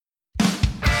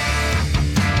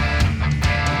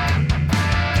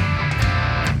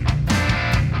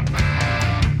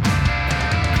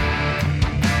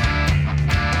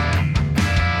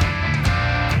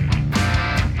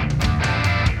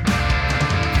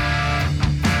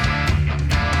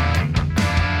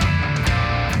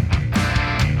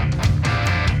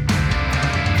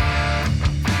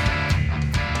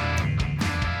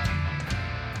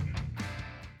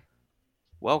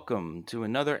welcome to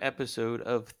another episode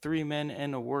of Three Men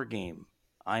and a War Game.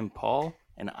 I'm Paul,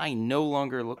 and I no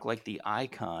longer look like the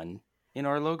icon in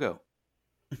our logo.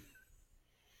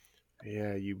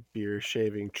 Yeah, you beer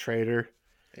shaving traitor.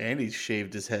 And he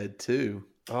shaved his head too.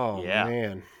 Oh Yeah,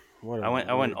 man, I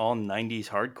went all '90s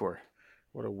hardcore.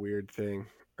 what a weird thing.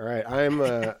 All right,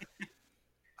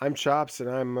 I'm Chops, and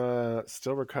I'm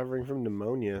still recovering from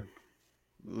pneumonia.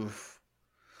 Oof.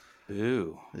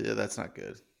 Boo. Yeah, that's not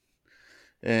good.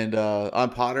 And I'm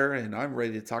Potter, and I'm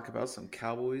ready to talk about some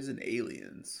cowboys and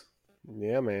aliens.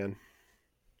 Yeah, man.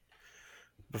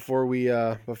 Before we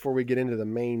get into the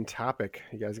main topic,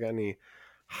 you guys got any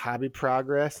hobby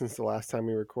progress since the last time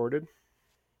we recorded?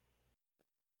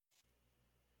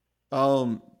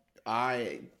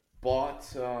 I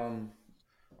bought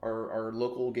our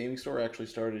local gaming store actually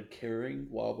started carrying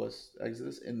Wild West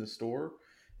Exodus in the store,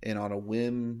 and on a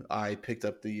whim, I picked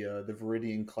up the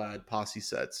Viridian Clad Posse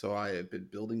set. So I have been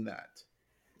building that.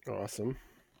 Awesome.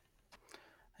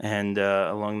 And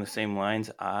along the same lines,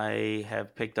 I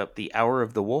have picked up the Hour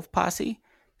of the Wolf Posse,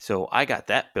 so I got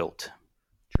that built.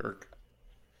 Jerk.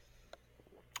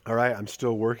 All right, I'm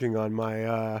still working on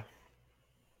my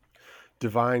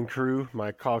Divine Crew,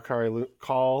 my Korkarali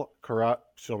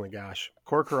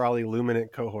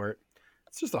Luminant cohort.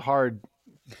 It's just a hard.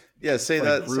 Yeah, say like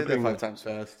that. Say that grouping 5 of- times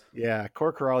fast. Yeah,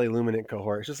 Korkarali Luminant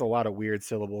cohort. It's just a lot of weird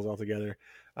syllables altogether.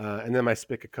 And then my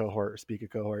Speak a cohort.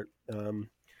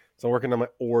 So I'm working on my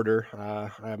order.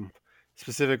 I'm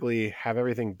specifically have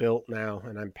everything built now,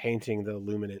 and I'm painting the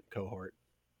Luminant cohort.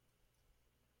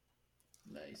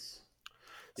 Nice.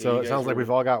 So you it guys sounds like were- we've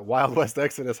all got Wild West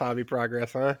Exodus hobby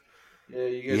progress, huh? Yeah,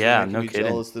 you guys Yeah, were making no me kidding.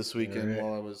 jealous this weekend Alright.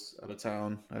 while I was out of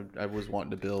town. I was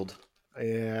wanting to build.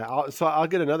 Yeah, I'll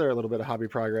get another little bit of hobby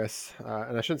progress,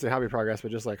 and I shouldn't say hobby progress, but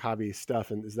just like hobby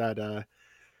stuff. And is that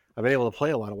I've been able to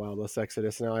play a lot of Wild West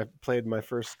Exodus now. I've played my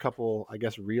first couple, I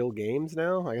guess, real games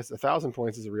now. I guess 1,000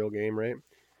 points is a real game, right?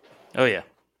 Oh yeah,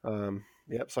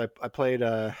 Yep. So I played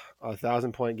a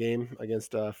 1,000 point game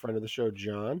against a friend of the show,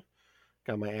 John.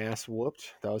 Got my ass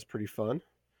whooped. That was pretty fun.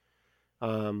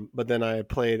 But then I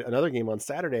played another game on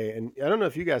Saturday, and I don't know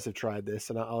if you guys have tried this,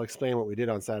 and I'll explain what we did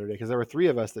on Saturday because there were three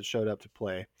of us that showed up to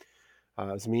play. It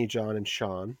was me, John, and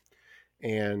Sean,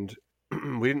 and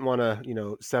we didn't want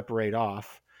to, separate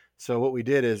off. So what we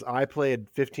did is I played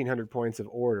 1,500 points of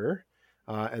Order,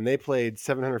 and they played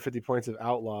 750 points of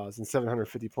Outlaws and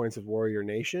 750 points of Warrior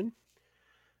Nation.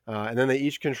 And then they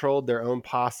each controlled their own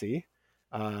posse,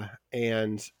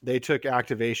 and they took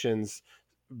activations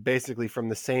basically from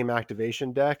the same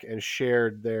activation deck and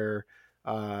shared their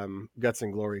Guts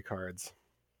and Glory cards.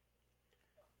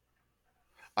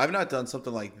 I've not done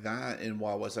something like that in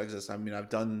Wild West Exodus. I mean, I've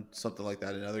done something like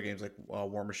that in other games like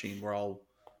War Machine, where I'll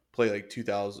play like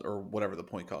 2,000 or whatever the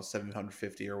point cost,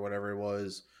 750 or whatever it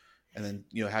was, and then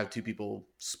have two people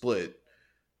split.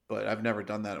 But I've never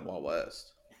done that in Wild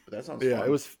West. But that sounds Yeah, fun.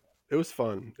 it was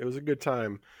fun. It was a good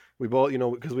time. We both,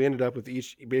 because we ended up with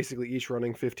each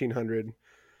running 1,500.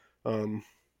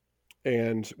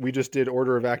 And we just did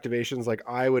order of activations. Like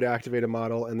I would activate a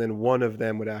model, and then one of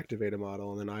them would activate a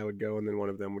model, and then I would go, and then one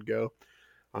of them would go.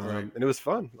 Right. And it was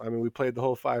fun. I mean, we played the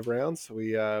whole 5 rounds.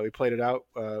 We played it out.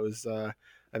 It was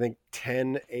I think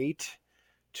 10-8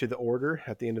 to the order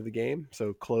at the end of the game.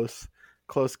 So close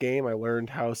game. I learned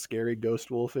how scary Ghost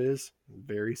Wolf is.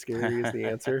 Very scary is the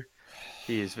answer.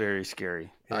 he is very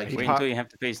scary. Yeah, Wait until you have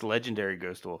to face legendary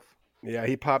Ghost Wolf. Yeah,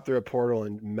 he popped through a portal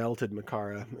and melted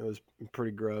Makara. It was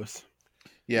pretty gross.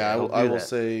 Yeah, he'll I do will that.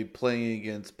 say playing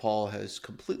against Paul has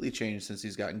completely changed since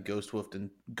he's gotten Ghost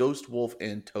Wolf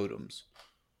and Totems.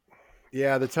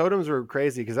 Yeah, the totems were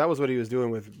crazy because that was what he was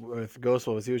doing with Ghost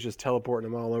Wolf. He was just teleporting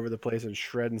them all over the place and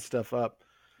shredding stuff up.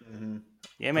 Mm-hmm.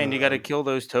 Yeah, man, you got to kill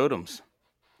those totems.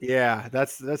 Yeah,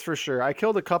 that's for sure. I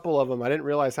killed a couple of them. I didn't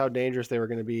realize how dangerous they were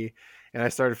going to be, and I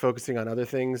started focusing on other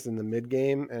things in the mid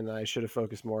game. And I should have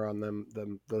focused more on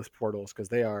those portals because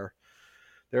they're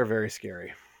very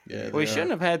scary. Yeah, Well, he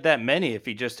shouldn't have had that many if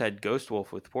he just had Ghost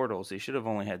Wolf with portals. He should have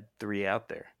only had 3 out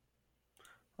there.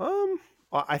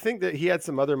 I think that he had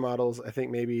some other models. I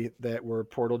think maybe that were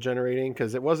portal generating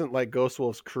because it wasn't like Ghost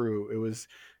Wolf's crew. It was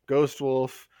Ghost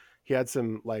Wolf. He had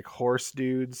some like horse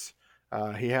dudes.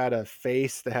 He had a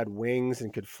face that had wings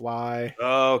and could fly.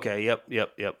 Oh, okay. Yep.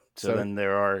 So then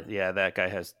there are, that guy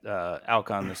has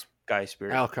Alcon, the Sky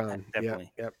Spirit. Alcon,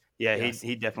 definitely. Yep. Yeah, Yes.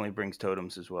 he definitely brings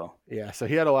totems as well. Yeah, so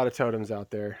he had a lot of totems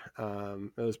out there.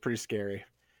 It was pretty scary.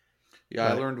 Yeah,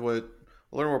 I learned what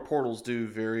portals do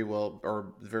very well,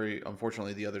 or very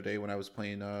unfortunately the other day when I was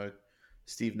playing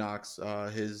Steve Knox,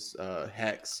 his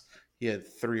Hex. He had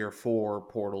 3 or 4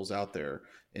 portals out there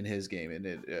in his game, and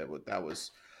that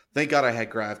was Thank God I had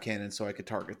grav cannon so I could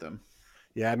target them.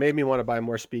 Yeah, it made me want to buy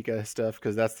more Spica stuff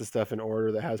because that's the stuff in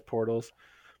order that has portals.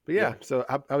 But yeah, Yep. so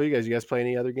how are you guys? You guys play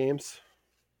any other games?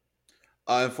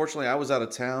 Unfortunately, I was out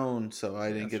of town, so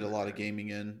I didn't That's get a lot of right. gaming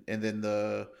in. And then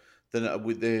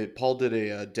Paul did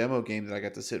a demo game that I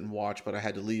got to sit and watch, but I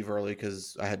had to leave early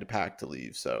because I had to pack to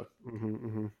leave. So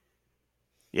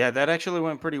Yeah, that actually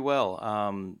went pretty well.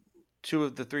 Two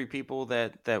of the three people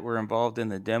that were involved in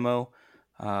the demo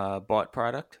bought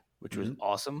product, which was mhm.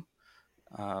 awesome.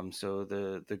 So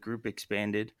the group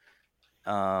expanded.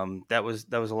 That was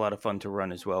a lot of fun to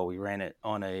run as well. We ran it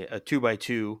on a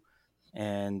 2x2,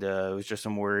 and it was just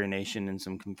some Warrior Nation and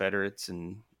some Confederates,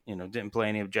 and didn't play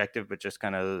any objective, but just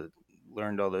kind of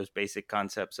learned all those basic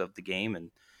concepts of the game,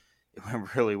 and it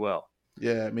went really well.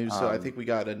 Yeah, maybe so. I Um, think we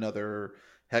got another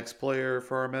hex player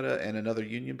for our meta and another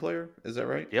union player. Is that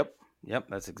right? yep, yep,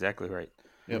 that's exactly right.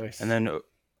 Yep. And nice. then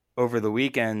over the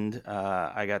weekend,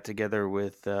 I got together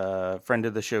with a friend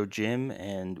of the show, Jim,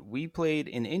 and we played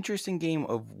an interesting game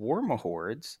of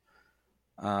Warmahordes.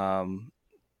 Um,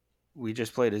 we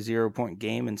just played a 0 point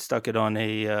game and stuck it on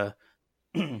a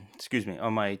excuse me,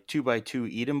 on my 2x2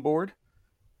 Eden board,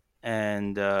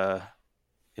 and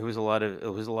it was a lot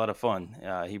of fun.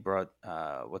 He brought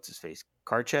what's his face,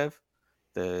 Karchev,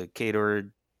 the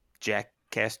Kador Jack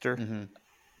caster, hmm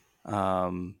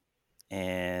um,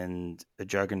 and a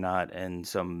Juggernaut, and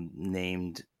some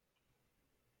named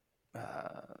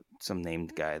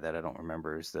guy that I don't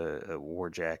remember is the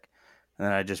Warjack, and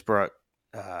then I just brought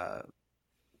uh,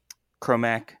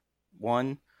 Chromac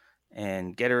 1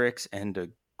 and Getorix and a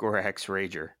Gorax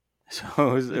Rager.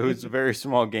 So it was a very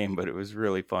small game, but it was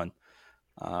really fun.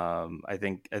 I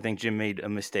think Jim made a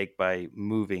mistake by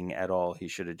moving at all. He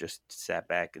should have just sat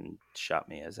back and shot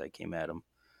me as I came at him.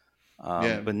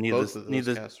 Yeah, But both needless, of those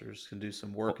needless. casters can do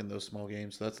some work in those small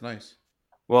games, so that's nice.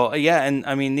 Well, yeah, and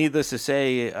I mean, needless to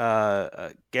say,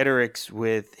 Getorix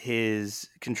with his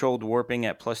controlled warping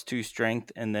at +2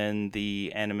 strength, and then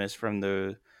the Animus from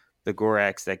the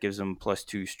Gorax that gives him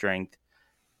 +2 strength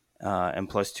and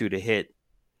 +2 to hit,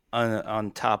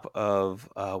 on top of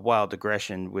Wild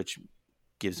Aggression, which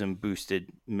gives him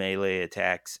boosted melee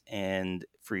attacks and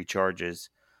free charges.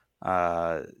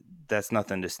 Uh, that's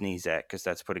nothing to sneeze at because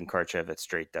that's putting Karchev at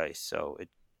straight dice. So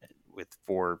with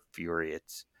 4 Fury,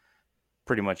 it's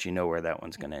pretty much where that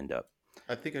one's going to end up.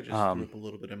 I think I just threw Um, up a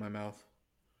little bit in my mouth.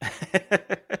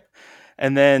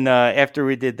 and then after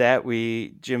we did that,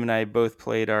 Jim and I both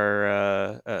played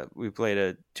we played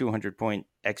a 200 point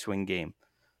X-wing game,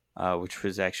 which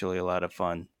was actually a lot of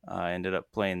fun. I ended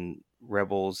up playing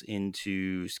Rebels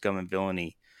into Scum and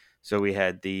Villainy, so we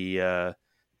had the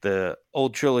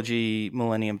old trilogy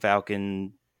Millennium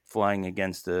Falcon flying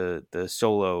against the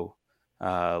solo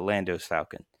Lando's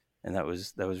Falcon, and that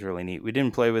was really neat. We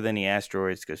didn't play with any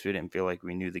asteroids because we didn't feel like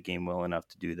we knew the game well enough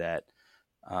to do that.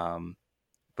 Um,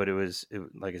 but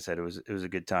like I said, it was a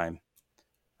good time.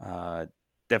 Uh,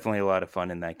 Definitely a lot of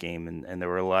fun in that game, and there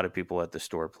were a lot of people at the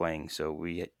store playing. So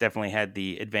we definitely had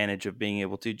the advantage of being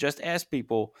able to just ask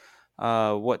people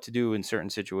what to do in certain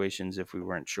situations if we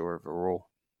weren't sure of a role.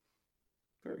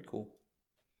 Very cool.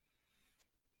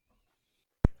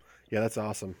 Yeah, that's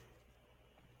awesome.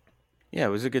 Yeah, it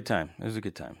was a good time. It was a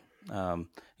good time.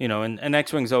 And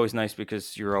X-Wing's always nice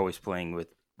because you're always playing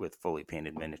with fully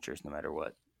painted miniatures no matter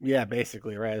what. Yeah,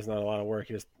 basically, right? It's not a lot of work.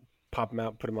 You just pop them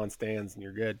out, put them on stands, and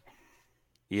you're good.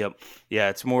 Yep. Yeah,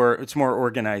 it's more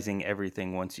organizing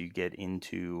everything once you get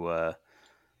into uh,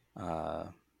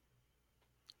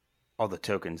 all the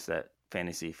tokens that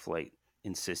Fantasy Flight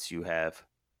insists you have.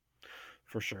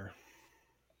 For sure.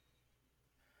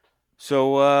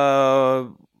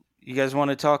 So, you guys want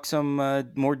to talk some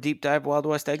more deep dive Wild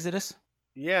West Exodus?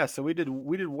 Yeah, so we did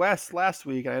West last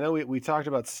week, and I know we talked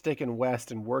about sticking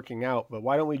West and working out, but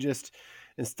why don't we just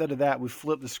instead of that we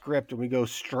flip the script and we go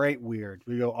straight weird.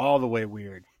 We go all the way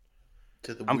weird,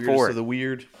 To the I'm weirdest for of it. the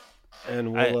weird.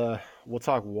 and I we'll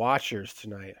talk Watchers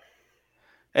tonight.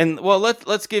 and well,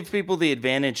 let's give people the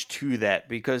advantage to that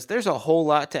because there's a whole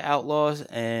lot to Outlaws,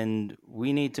 and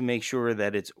we need to make sure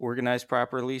that it's organized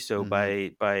properly. So hmm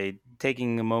by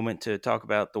taking a moment to talk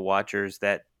about the Watchers,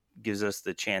 that gives us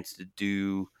the chance to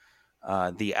do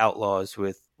the Outlaws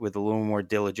with a little more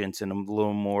diligence and a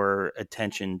little more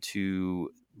attention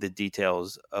to the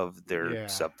details of their Yeah,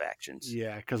 sub factions.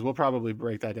 yeah, because we'll probably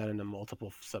break that down into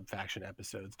multiple sub faction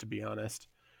episodes. To be honest.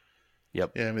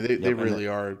 Yep. Yeah, I mean they Yep. really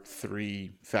are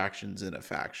three factions in a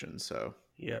faction. So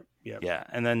Yep, yep. Yeah,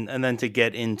 and then to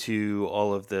get into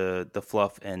all of the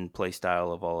fluff and play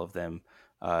style of all of them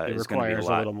It is going to be a requires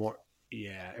a lot. little more.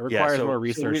 Yeah, it Yeah, requires more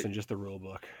so research we than just the rule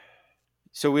book.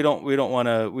 so we don't want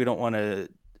to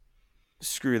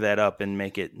screw that up and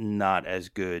make it not as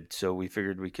good. So we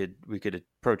figured we could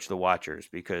approach the Watchers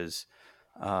because,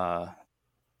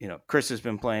 Chris has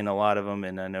been playing a lot of them,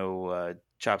 and I know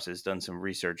Chops has done some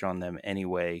research on them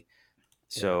anyway.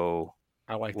 So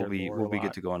I like their lore we'll a be lot.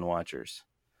 good to go on Watchers.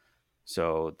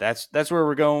 So that's where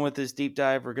we're going with this deep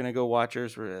dive. We're gonna go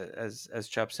Watchers. As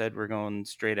Chop said, we're going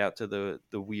straight out to the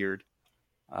weird,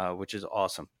 which is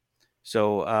awesome.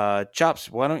 So Chops,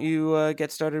 why don't you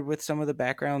get started with some of the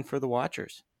background for the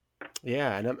Watchers?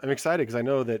 Yeah, and I'm excited because I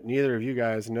know that neither of you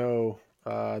guys know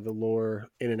the lore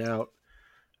in and out.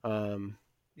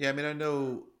 Yeah, I mean, I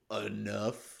know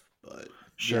enough, but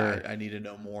Sure. I need to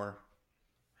know more.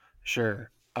 Sure.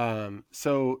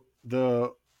 So the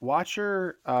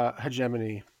Watcher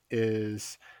hegemony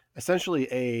is essentially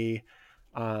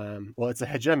it's a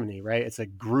hegemony, right? It's a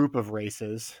group of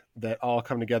races that all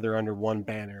come together under one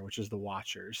banner, which is the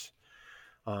Watchers.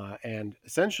 And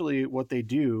essentially, what they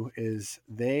do is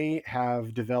they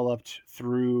have developed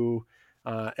through,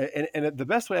 and the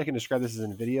best way I can describe this is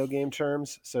in video game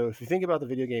terms. So, if you think about the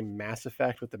video game Mass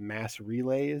Effect with the mass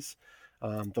relays,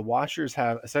 the Watchers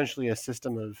have essentially a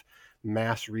system of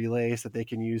mass relays that they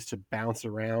can use to bounce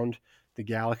around the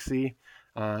galaxy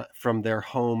from their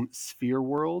home sphere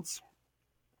worlds,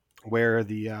 where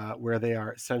they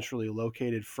are centrally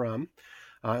located from.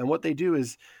 And what they do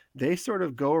is they sort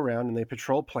of go around and they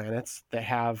patrol planets that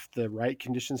have the right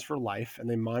conditions for life, and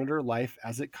they monitor life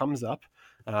as it comes up.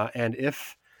 And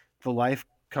if the life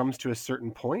comes to a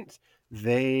certain point,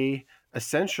 they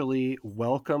essentially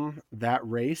welcome that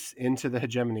race into the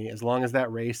hegemony, as long as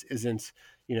that race isn't,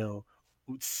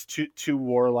 too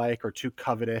warlike or too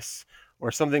covetous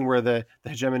or something where the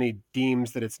hegemony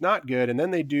deems that it's not good. And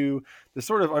then they do the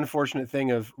sort of unfortunate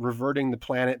thing of reverting the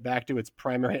planet back to its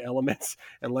primary elements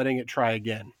and letting it try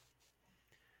again.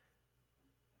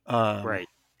 Right.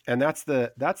 And that's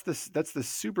the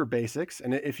super basics.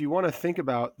 And if you want to think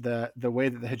about the way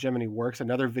that the hegemony works,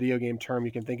 another video game term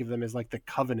you can think of them as like the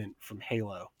Covenant from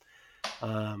Halo.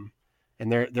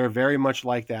 And they're very much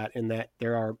like that in that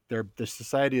the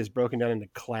society is broken down into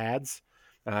clads,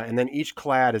 and then each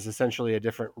clad is essentially a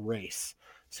different race.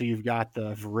 So you've got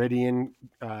the Viridian,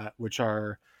 which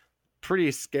are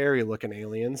pretty scary looking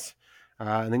aliens.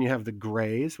 And then you have the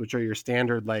grays, which are your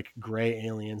standard like gray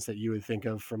aliens that you would think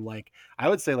of from I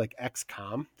would say like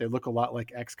XCOM. They look a lot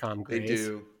like XCOM grays.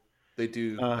 They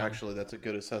do. Actually, that's a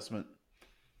good assessment.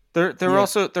 They're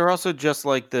also just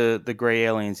like the gray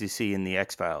aliens you see in the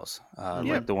X-Files,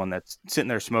 like the one that's sitting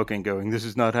there smoking, going, "This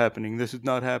is not happening. This is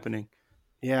not happening."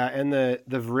 Yeah, and the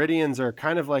Viridians are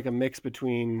kind of like a mix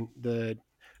between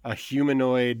a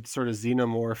humanoid sort of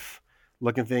xenomorph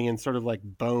looking thing and sort of like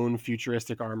bone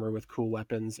futuristic armor with cool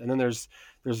weapons. And then there's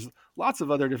lots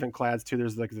of other different clads too.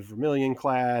 There's like the Vermilion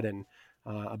clad and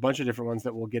a bunch of different ones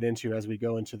that we'll get into as we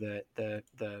go into the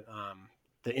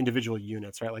individual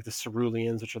units, right? Like the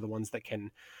Ceruleans, which are the ones that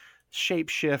can shape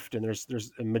shift, and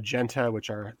there's Magenta, which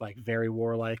are like very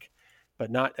warlike, but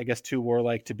not, I guess, too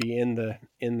warlike to be in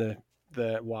the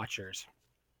Watchers.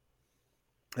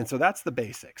 And so that's the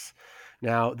basics.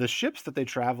 Now, the ships that they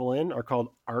travel in are called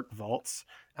arc vaults,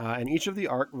 and each of the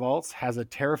arc vaults has a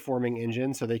terraforming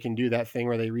engine, so they can do that thing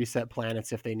where they reset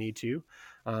planets if they need to.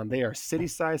 They are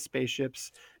city-sized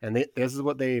spaceships, and this is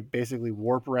what they basically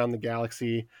warp around the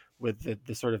galaxy with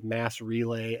the sort of mass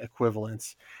relay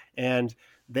equivalents. And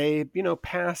they,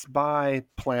 pass by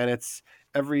planets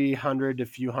every 100 to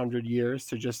few hundred years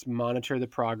to just monitor the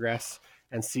progress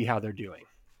and see how they're doing.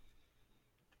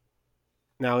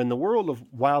 Now, in the world of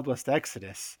Wild West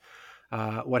Exodus,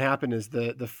 what happened is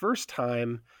the first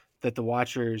time that the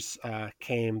Watchers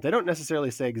came, they don't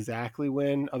necessarily say exactly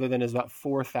when, other than it's about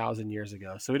 4,000 years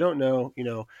ago. So we don't know,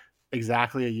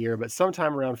 exactly a year, but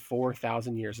sometime around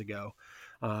 4,000 years ago,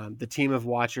 the team of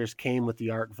Watchers came with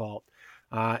the Arc Vault.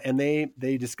 And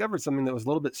they discovered something that was a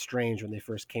little bit strange when they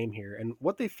first came here. And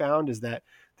what they found is that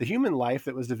the human life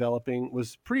that was developing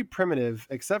was pretty primitive,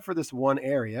 except for this one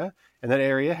area, and that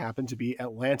area happened to be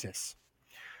Atlantis.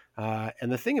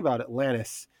 And the thing about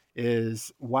Atlantis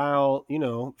is, while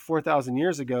 4,000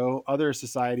 years ago, other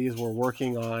societies were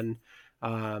working on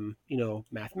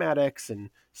mathematics and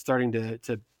starting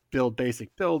to build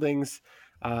basic buildings,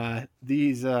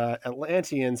 these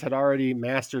Atlanteans had already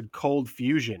mastered cold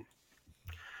fusion.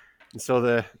 And so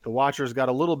the Watchers got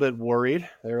a little bit worried.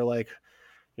 They were like,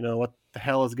 what the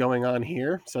hell is going on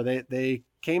here? So they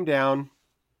came down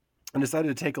and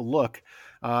decided to take a look.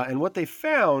 And what they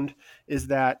found is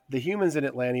that the humans in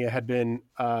Atlantis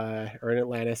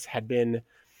had been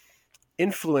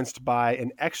influenced by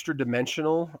an extra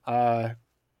dimensional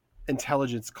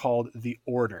intelligence called the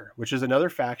Order, which is another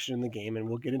faction in the game, and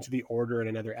we'll get into the Order in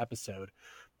another episode.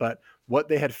 But what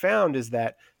they had found is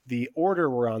that the Order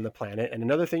were on the planet, and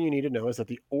another thing you need to know is that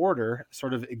the Order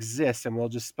sort of exists, and we'll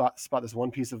just spot this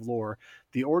one piece of lore.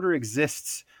 The Order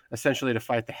exists essentially to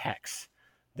fight the Hex.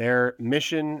 Their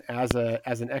mission as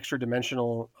an extra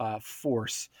dimensional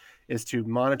force is to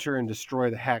monitor and destroy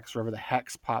the Hex wherever the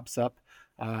Hex pops up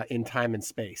in time and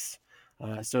space.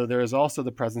 So there is also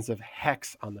the presence of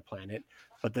Hex on the planet,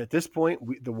 but at this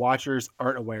point, the Watchers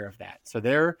aren't aware of that. So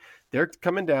they're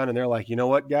coming down and they're like, you know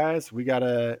what, guys, we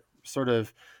gotta sort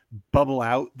of bubble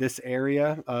out this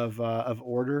area of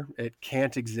order. It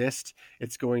can't exist.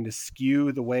 It's going to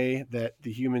skew the way that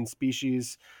the human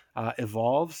species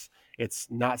evolves. It's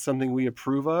not something we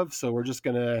approve of. So we're just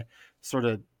gonna sort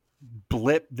of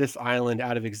blip this island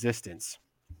out of existence.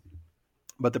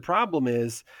 But the problem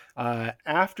is,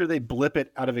 after they blip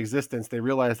it out of existence, they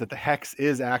realize that the Hex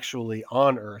is actually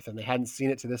on Earth, and they hadn't seen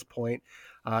it to this point.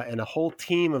 And a whole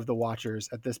team of the Watchers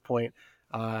at this point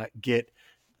get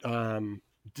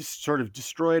sort of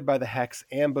destroyed by the Hex,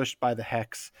 ambushed by the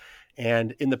Hex.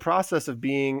 And in the process of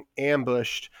being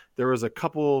ambushed, there was a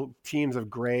couple teams of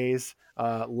Greys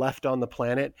left on the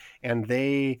planet, and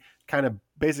they kind of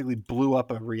basically blew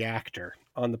up a reactor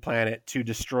on the planet to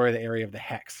destroy the area of the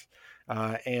Hex.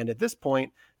 And at this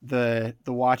point, the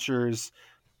Watchers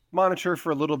monitor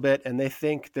for a little bit, and they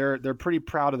think they're pretty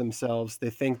proud of themselves. They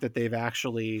think that they've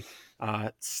actually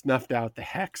snuffed out the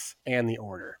Hex and the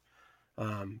Order.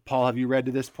 Paul, have you read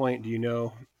to this point? Do you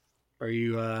know? Are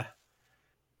you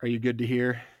good to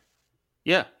hear?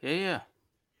 Yeah.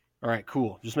 All right,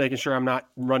 cool. Just making sure I'm not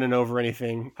running over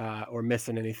anything or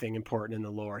missing anything important in the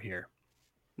lore here.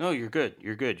 No, you're good.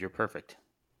 You're perfect.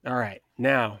 All right,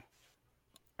 now.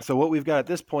 So what we've got at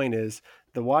this point is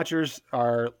the Watchers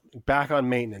are back on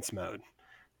maintenance mode.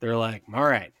 They're like, all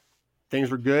right,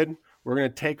 things were good. We're going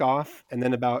to take off. And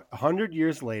then about 100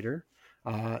 years later,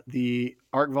 the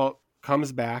Arc Vault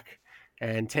comes back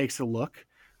and takes a look.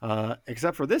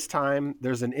 Except for this time,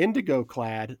 there's an Indigo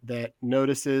clad that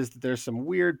notices that there's some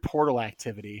weird portal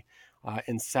activity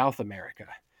in South America.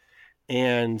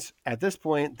 And at this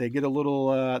point, they get a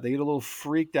little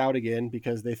freaked out again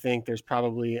because they think there's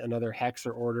probably another Hex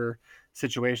or Order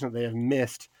situation that they have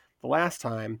missed the last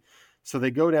time. So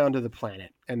they go down to the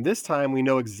planet. And this time we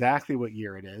know exactly what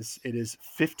year it is. It is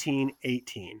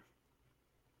 1518.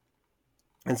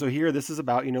 And so here, this is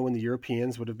about, when the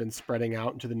Europeans would have been spreading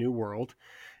out into the New World.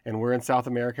 And we're in South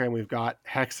America, and we've got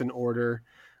Hex and Order.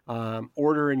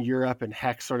 Order in Europe and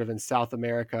Hex sort of in South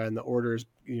America. And the Order's,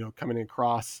 coming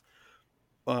across,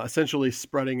 essentially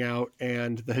spreading out.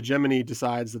 And the hegemony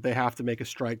decides that they have to make a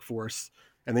strike force,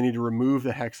 and they need to remove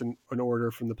the Hex and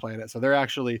Order from the planet. So they're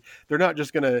not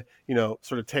just going to,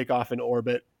 sort of take off in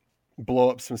orbit,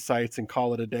 blow up some sites and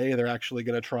call it a day. They're actually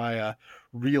going to try a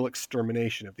real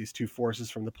extermination of these two forces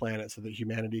from the planet so that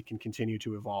humanity can continue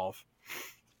to evolve.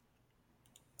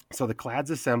 So the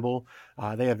Clads assemble.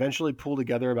 They eventually pull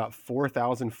together about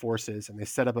 4,000 forces, and they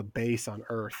set up a base on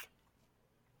Earth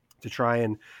to try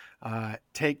and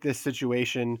take this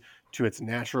situation to its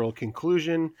natural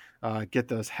conclusion, get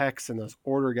those Hex and those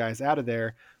Order guys out of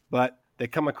there. But they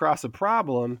come across a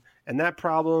problem, and that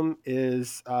problem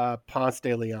is Ponce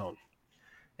de Leon.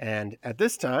 And at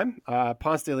this time,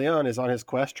 Ponce de Leon is on his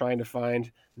quest trying to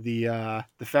find the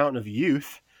Fountain of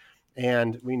Youth.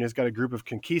 And he's got a group of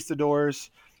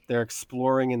conquistadors. They're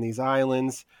exploring in these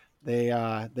islands.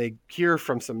 They hear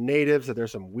from some natives that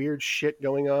there's some weird shit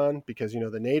going on because,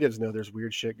 the natives know there's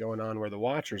weird shit going on where the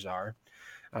Watchers are.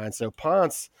 And so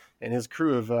Ponce and his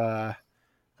crew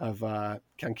of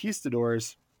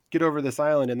conquistadors get over this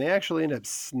island, and they actually end up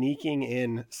sneaking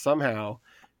in somehow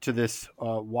to this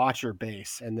Watcher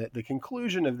base. And the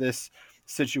conclusion of this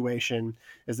situation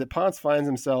is that Ponce finds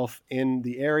himself in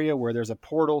the area where there's a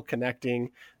portal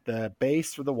connecting the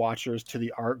base for the Watchers to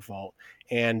the Arc Vault.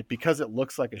 And because it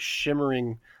looks like a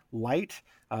shimmering light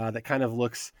that kind of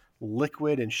looks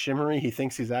liquid and shimmery, he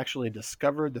thinks he's actually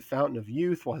discovered the Fountain of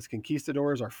Youth while his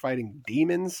conquistadors are fighting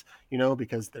demons,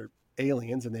 because they're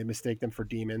aliens and they mistake them for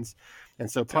demons.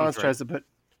 And so Ponce tries to put,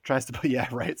 yeah,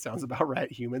 right. Sounds about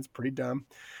right. Humans, pretty dumb.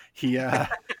 He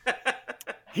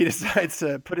decides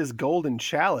to put his golden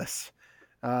chalice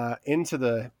into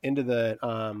the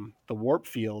warp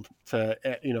field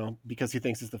to, because he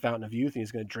thinks it's the Fountain of Youth and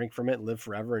he's going to drink from it and live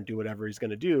forever and do whatever he's going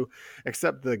to do.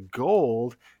 Except the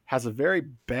gold has a very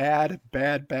bad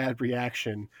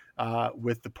reaction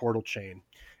with the portal chain.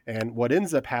 And what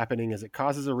ends up happening is it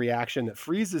causes a reaction that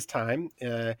freezes time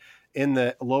in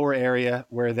the lower area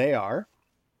where they are,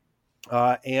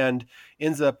 and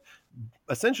ends up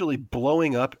essentially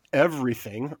blowing up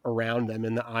everything around them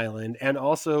in the island, and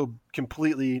also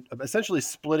essentially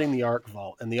splitting the Arc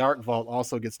Vault. And the Arc Vault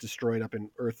also gets destroyed up in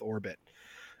Earth orbit.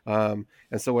 And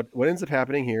so what ends up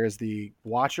happening here is the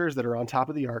Watchers that are on top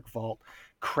of the Arc Vault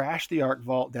crash the Arc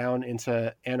Vault down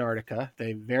into Antarctica.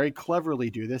 They very cleverly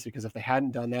do this, because if they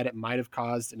hadn't done that, it might have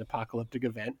caused an apocalyptic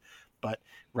event. But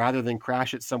rather than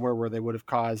crash it somewhere where they would have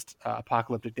caused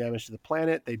apocalyptic damage to the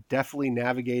planet, they definitely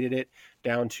navigated it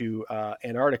down to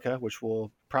Antarctica, which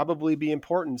will probably be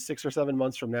important 6 or 7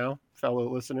 months from now, fellow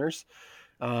listeners.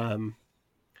 And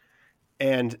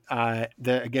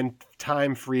again,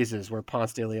 time freezes where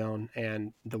Ponce de Leon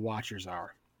and the Watchers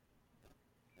are.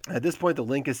 At this point, the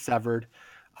link is severed.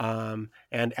 And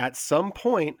at some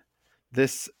point,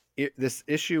 this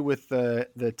issue with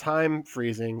the time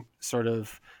freezing sort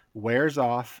of wears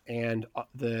off, and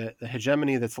the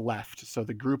hegemony that's left, so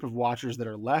the group of Watchers that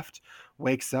are left,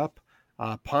 wakes up.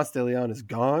 Ponce de Leon is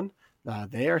gone.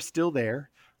 They are still there,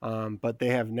 but they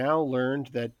have now learned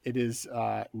that it is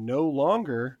no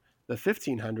longer the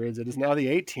 1500s. It is now the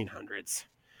 1800s.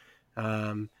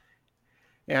 And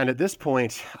at this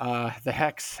point, the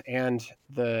Hex and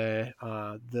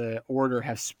the Order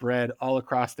have spread all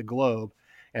across the globe,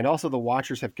 and also the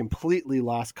Watchers have completely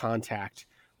lost contact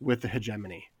with the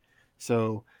hegemony.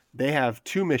 So they have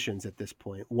 2 missions at this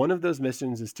point. One of those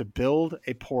missions is to build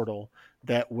a portal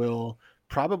that will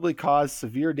probably cause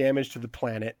severe damage to the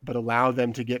planet, but allow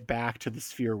them to get back to the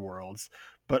sphere worlds.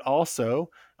 But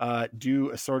also they're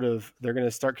going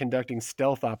to start conducting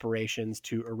stealth operations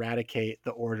to eradicate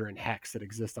the Order and Hex that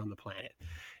exist on the planet.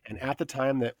 And at the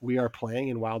time that we are playing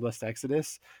in Wild West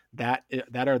Exodus, those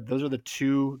are the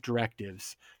 2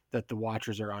 directives that the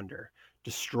Watchers are under.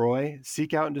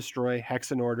 Seek out and destroy Hex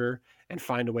and Order, and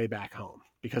find a way back home,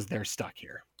 because they're stuck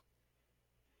here.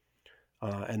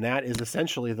 And that is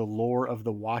essentially the lore of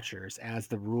the Watchers as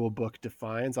the rule book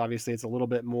defines. Obviously, it's a little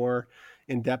bit more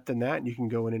in depth than that, and you can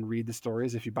go in and read the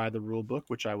stories if you buy the rule book,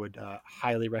 which I would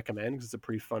highly recommend, because it's a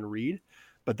pretty fun read.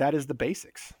 But that is the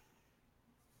basics.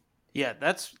 Yeah,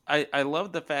 I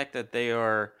love the fact that they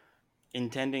are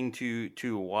intending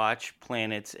to watch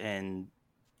planets and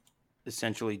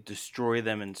essentially destroy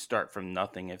them and start from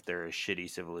nothing if they're a shitty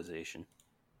civilization.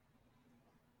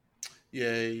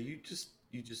 Yeah,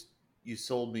 you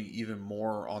sold me even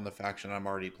more on the faction I'm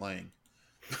already playing.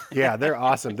 Yeah, they're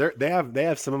awesome. They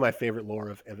have some of my favorite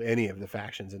lore of any of the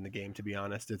factions in the game, to be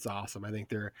honest. It's awesome. I think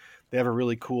they have a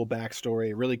really cool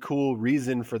backstory, a really cool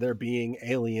reason for there being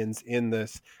aliens in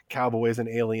this cowboys and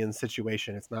aliens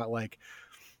situation. It's not like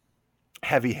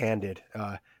heavy-handed.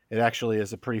 It actually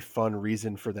is a pretty fun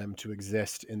reason for them to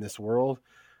exist in this world,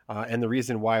 and the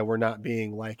reason why we're not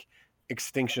being like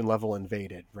extinction level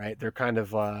invaded, right? They're kind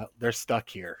of they're stuck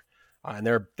here, and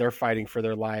they're fighting for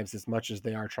their lives as much as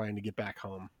they are trying to get back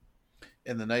home.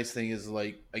 And the nice thing is,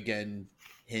 like, again,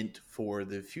 hint for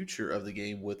the future of the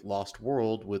game with Lost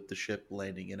World, with the ship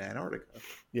landing in Antarctica.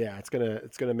 Yeah, it's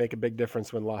gonna make a big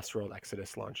difference when Lost World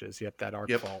Exodus launches. Yep, that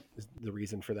Arc Vault is the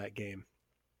reason for that game.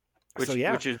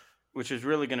 Which is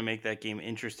really going to make that game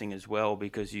interesting as well,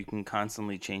 because you can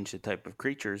constantly change the type of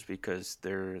creatures, because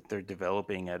they're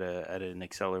developing at an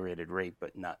accelerated rate,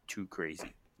 but not too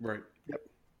crazy. Right. Yep.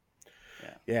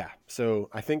 Yeah. So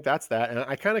I think that's that, and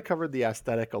I kind of covered the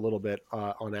aesthetic a little bit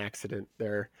on accident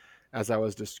there, as I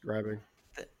was describing.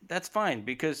 That's fine,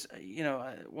 because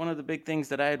one of the big things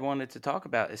that I had wanted to talk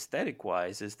about aesthetic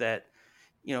wise is that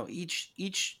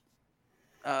each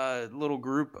little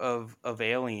group of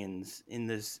aliens in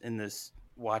this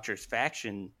Watchers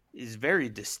faction is very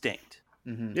distinct.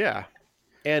 Mm-hmm. Yeah.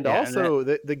 And also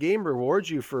the game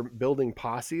rewards you for building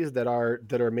posses that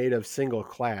are made of single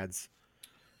clads.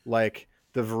 Like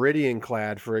the Viridian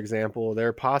clad, for example,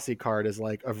 their posse card is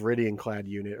like a Viridian clad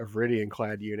unit, a Viridian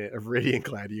clad unit, a Viridian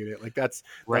clad unit. Like that's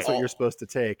what you're supposed to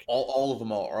take. All of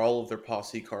them all of their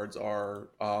posse cards are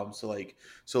so like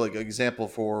example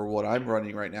for what I'm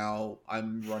running right now,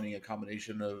 I'm running a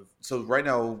combination of, so right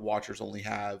now Watchers only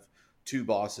have 2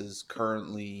 bosses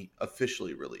currently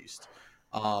officially released.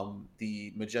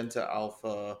 The Magenta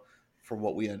Alpha, from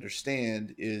what we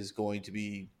understand, is going to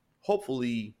be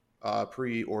hopefully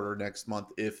pre-order next month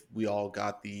if we all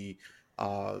got the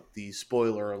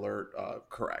spoiler alert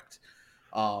correct.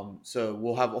 So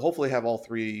we'll hopefully have all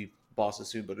 3 bosses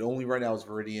soon, but only right now is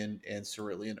Viridian and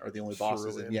Cerulean are the only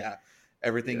bosses. And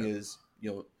everything is,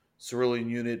 Cerulean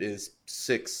unit is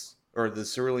 6, or the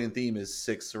Cerulean theme is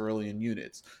 6 Cerulean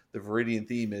units. The Viridian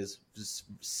theme is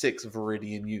 6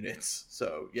 Viridian units.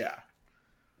 So yeah.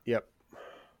 Yep.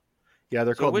 Yeah,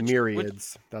 they're called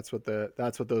myriads. That's what the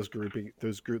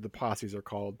posses are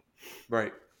called.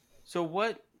 Right. So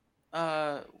what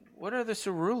what are the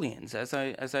ceruleans?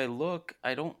 As I look,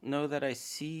 I don't know that I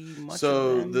see much of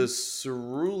So the them.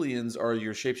 ceruleans are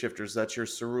your shapeshifters. That's your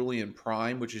cerulean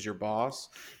prime, which is your boss,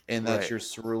 and that's Right. your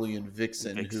cerulean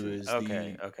vixen, who Vixen. is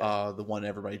Okay. Okay. the one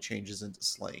everybody changes into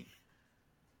Slain.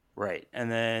 Right. And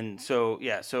then so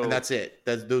yeah, And so that's it.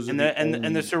 Those are and the the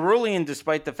only cerulean,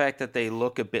 despite the fact that they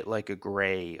look a bit like a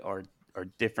gray, are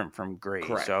different from gray. So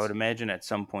I would correct. imagine at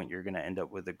some point you're going to end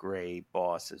up with a gray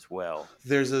boss as well.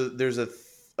 There's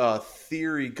a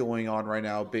theory going on right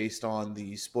now based on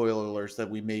the spoiler alerts that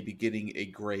we may be getting a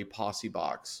gray posse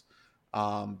box,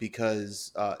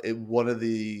 because one of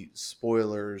the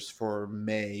spoilers for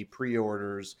May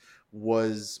pre-orders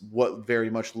was what very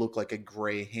much looked like a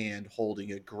gray hand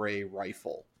holding a gray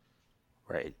rifle.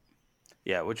 Right.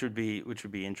 Yeah, which would be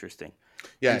interesting.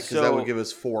 Yeah, And because that would so give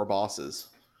us 4 bosses.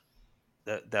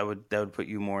 that would put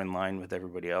you more in line with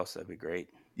everybody else. That'd be great.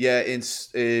 Yeah, and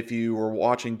if you were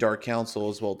watching Dark Council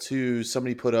as well too,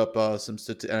 somebody put up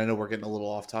and I know we're getting a little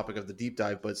off topic of the deep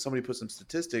dive, but somebody put some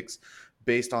statistics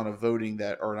based on a voting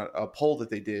that or not, a poll that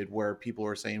they did where people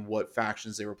were saying what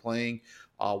factions they were playing.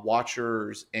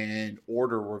 Watchers and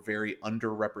Order were very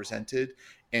underrepresented,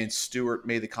 and Stuart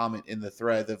made the comment in the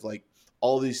thread of like,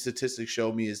 all these statistics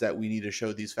show me is that we need to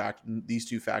show these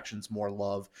two factions more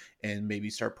love and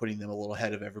maybe start putting them a little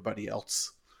ahead of everybody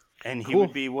else. And he Cool.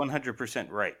 would be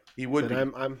 100% right. He would Then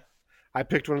be. I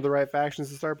picked one of the right factions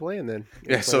to start playing. Then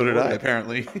Yeah, so did I,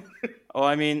 apparently. Oh,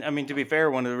 I mean, to be fair,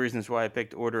 one of the reasons why I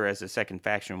picked Order as a second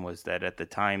faction was that at the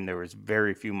time there was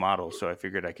very few models, so I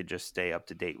figured I could just stay up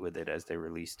to date with it as they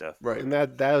release stuff. Right. And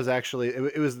that was actually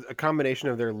it was a combination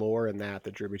of their lore and that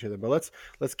drew me to them. But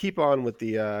let's keep on with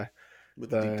the deep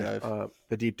dive.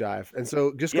 The deep dive. And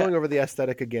so just going over the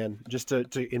aesthetic again, just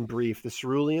to in brief, the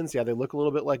ceruleans, yeah, they look a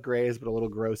little bit like grays, but a little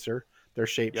grosser. They're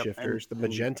shapeshifters. The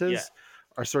magentas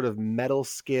are sort of metal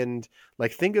skinned.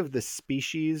 Like think of the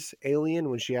Species alien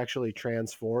when she actually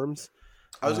transforms.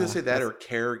 I was gonna say that or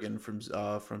Kerrigan from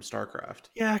StarCraft.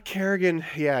 Yeah, Kerrigan.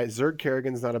 Yeah, Zerg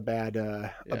Kerrigan's not a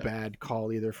bad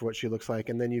call either for what she looks like.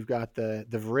 And then you've got the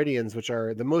Viridians, which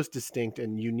are the most distinct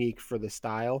and unique for the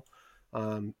style.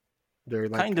 They're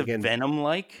like kind of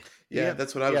Venom-like. Yeah,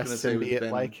 that's what I was going to say.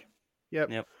 Symbiote-like.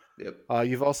 Yep.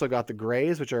 You've also got the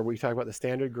Greys, which are we talk about the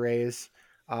standard Greys,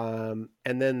 and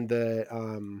then the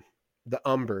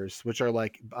Umbers, which are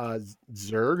like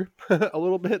Zerg a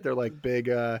little bit. They're like big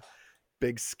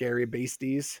scary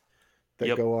beasties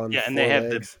that go on. Yeah, and they have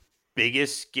the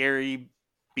biggest scary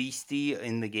beastie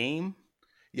in the game.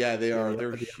 Yeah, they are.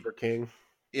 They're the Umber King.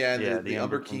 Yeah, and the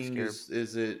Umber King is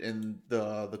it, and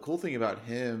the cool thing about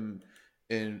him,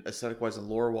 in aesthetic wise and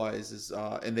lore wise, is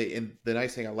and the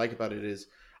nice thing I like about it is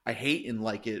I hate and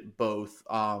like it both.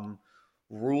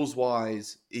 Rules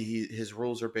wise, his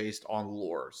rules are based on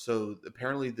lore. So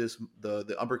apparently,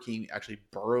 the Umber King actually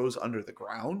burrows under the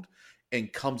ground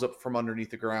and comes up from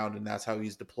underneath the ground, and that's how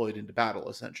he's deployed into battle,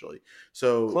 essentially.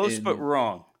 So close but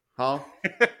wrong. Huh?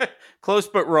 Close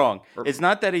but wrong. It's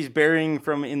not that he's burying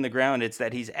from in the ground, it's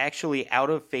that he's actually out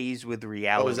of phase with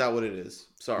reality. Oh, is that what it is?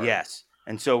 Sorry. Yes.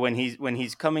 And so when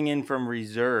he's coming in from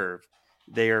reserve,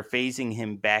 they are phasing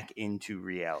him back into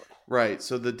reality. Right.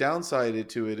 So the downside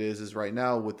to it is right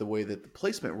now with the way that the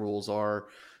placement rules are,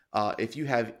 if you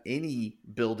have any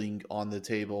building on the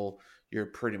table, you're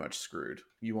pretty much screwed.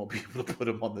 You won't be able to put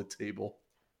them on the table.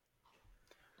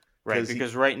 Right,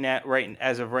 because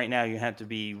as of right now, you have to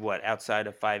be outside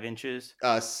of 5 inches?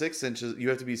 6 inches. You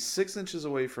have to be 6 inches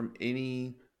away from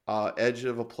any edge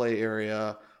of a play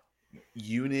area,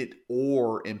 unit,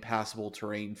 or impassable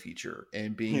terrain feature.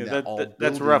 And being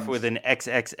that's rough with an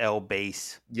XXL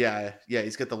base. Yeah,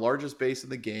 he's got the largest base in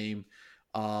the game.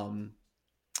 And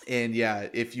yeah,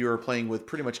 if you're playing with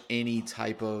pretty much any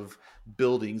type of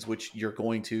buildings, which you're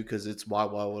going to, because it's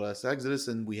Wild Wild West Exodus,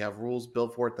 and we have rules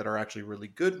built for it that are actually really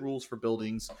good rules for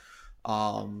buildings.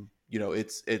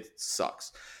 It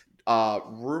sucks.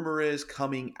 Rumor is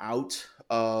coming out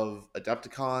of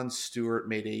Adepticon, Stuart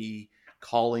made a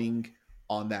calling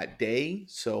on that day,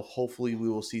 so hopefully we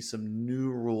will see some new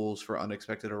rules for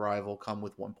Unexpected Arrival come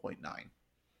with 1.9.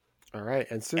 All right,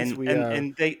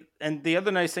 and the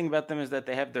other nice thing about them is that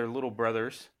they have their little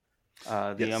brothers,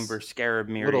 the Umber Scarab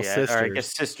Myriad, or I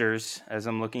guess sisters. As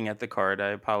I'm looking at the card, I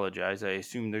apologize. I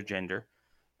assume their gender,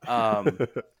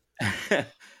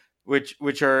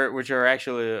 which are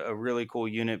actually a really cool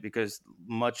unit because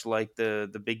much like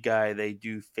the big guy, they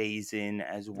do phase in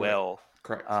as well.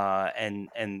 Correct.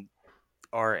 And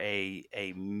are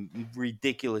a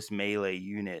ridiculous melee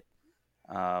unit.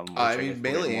 I mean,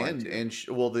 melee and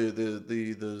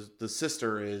the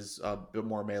sister is a bit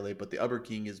more melee, but the Umber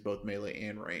King is both melee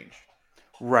and range.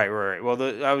 Right. Well,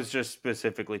 I was just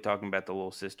specifically talking about the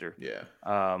little sister. Yeah.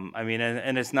 I mean,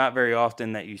 and it's not very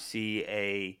often that you see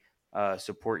a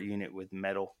support unit with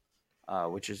metal,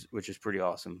 which is pretty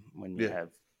awesome when you Yeah.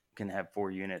 can have 4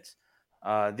 units.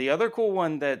 The other cool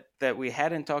one that we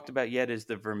hadn't talked about yet is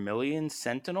the Vermilion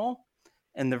Sentinel,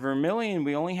 and the Vermilion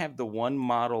we only have the one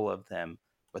model of them,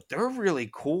 but they're really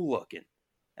cool looking,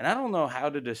 and I don't know how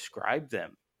to describe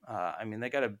them. I mean, they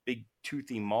got a big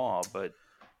toothy maw, but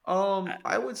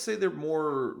I would say they're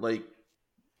more like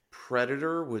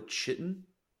Predator with Chitin.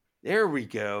 there we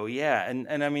go. Yeah,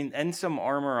 and I mean, and some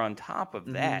armor on top of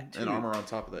that And too. armor on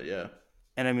top of that, yeah.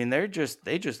 And I mean, they just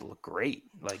look great.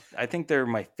 Like I think they're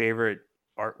my favorite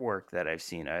artwork that I've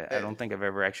seen. I don't think I've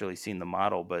ever actually seen the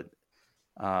model, but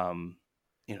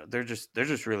they're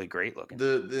just really great looking.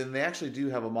 Then they actually do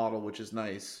have a model which is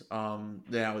nice.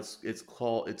 Now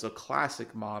it's a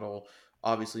classic model,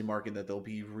 obviously marking that they'll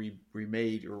be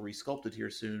remade or resculpted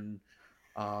here soon,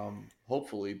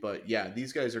 hopefully. But yeah,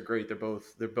 these guys are great.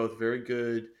 They're both very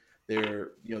good.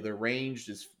 Their range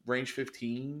is range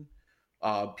 15,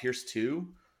 Pierce 2,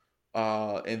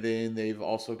 and then they've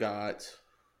also got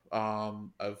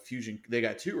a fusion. They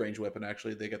got 2 range weapon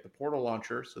actually. They got the portal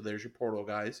launcher, so there's your portal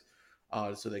guys.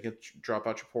 So they can drop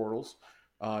out your portals.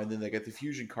 And then they get the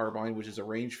fusion carbine, which is a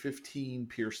range 15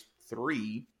 Pierce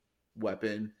 3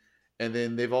 weapon. And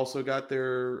then they've also got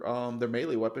their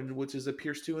melee weapon, which is a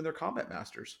Pierce 2 and their combat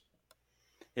masters.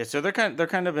 Yeah, so they're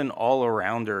kind of an all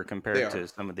arounder compared to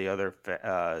some of the other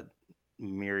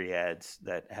myriads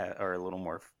that are a little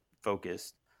more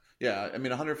focused. Yeah, I mean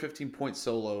 115 point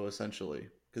solo essentially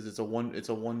because it's a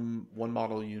one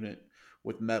model unit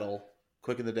with metal.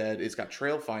 Quick and the Dead. It's got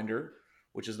Trail Finder,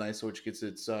 which is nice, which gets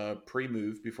its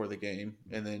pre-move before the game,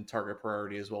 and then target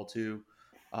priority as well too.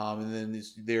 And then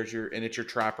it's your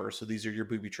Trapper. So these are your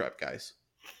booby trap guys.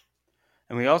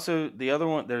 And we also the other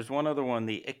one. There's one other one,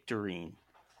 the Ictarine.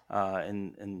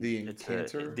 And the it's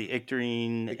the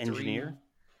Ictarine Engineer.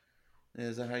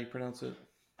 Is that how you pronounce it?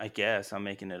 I guess I'm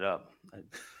making it up.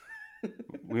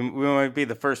 we might be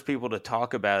the first people to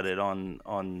talk about it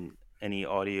on any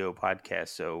audio podcast.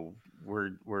 So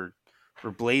we're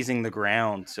blazing the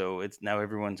ground. So it's now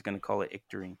everyone's going to call it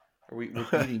Ictarine. Are we're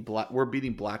beating we're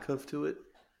beating Blackhoof to it?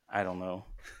 I don't know.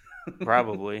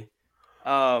 Probably.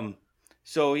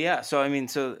 So yeah. So I mean,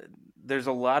 so there's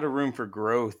a lot of room for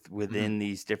growth within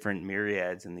these different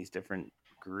myriads and these different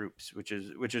groups, which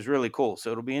is really cool.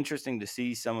 So it'll be interesting to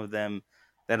see some of them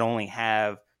that only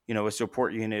have, a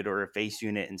support unit or a face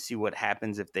unit and see what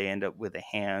happens if they end up with a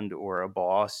hand or a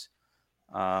boss,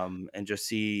 and just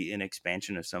see an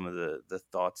expansion of some of the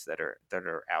thoughts that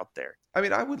are out there. I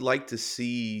mean, I would like to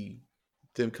see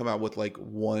them come out with like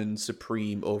one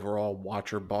supreme overall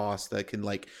watcher boss that can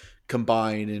like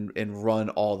combine and run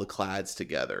all the clads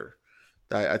together.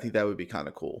 I think that would be kind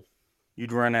of cool.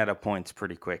 You'd run out of points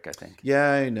pretty quick, I think.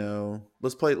 Yeah, I know.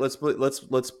 Let's pitch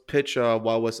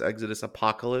Wild West Exodus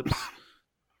Apocalypse.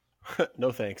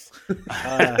 No thanks.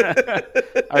 I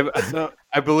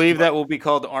believe that will be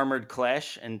called Armored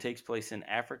Clash and takes place in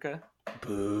Africa.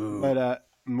 Boo. But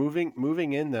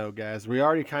moving in though, guys, we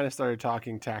already kind of started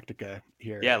talking Tactica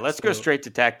here. Yeah, let's go straight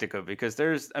to Tactica because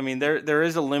there is a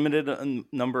limited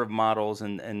number of models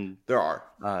and there are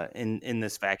in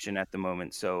this faction at the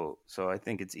moment. So I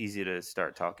think it's easy to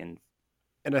start talking.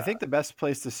 And I think the best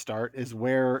place to start is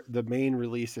where the main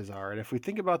releases are. And if we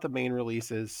think about the main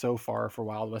releases so far for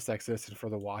Wild West Exodus and for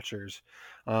the Watchers,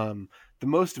 the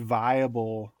most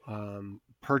viable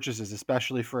purchases,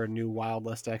 especially for a new Wild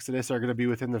West Exodus, are going to be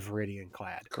within the Viridian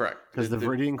Clad. Correct. Because the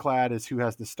Viridian Clad is who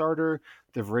has the starter.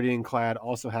 The Viridian Clad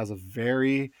also has a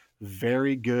very,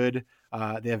 very good,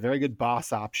 they have very good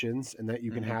boss options, and that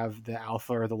you can have the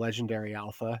Alpha or the Legendary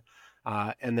Alpha.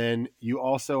 And then you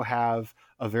also have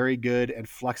a very good and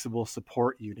flexible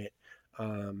support unit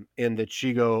in the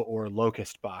Chigo or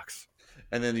Locust box.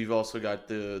 And then you've also got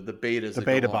the betas. The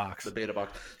beta box. The beta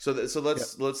box. So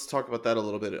let's talk about that a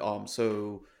little bit.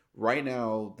 So right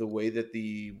now, the way that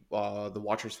the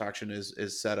Watchers faction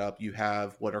is set up, you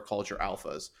have what are called your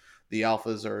alphas. The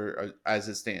alphas are as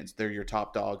it stands, they're your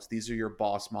top dogs. These are your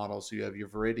boss models. So you have your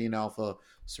Viridian Alpha,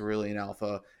 Cerulean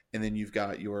Alpha, and then you've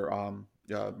got your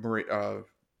Viridian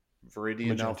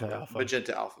Alpha.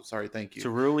 Magenta Alpha. Sorry, thank you.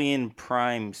 Cerulean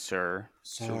Prime, sir.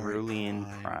 Cerulean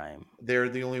Prime. They're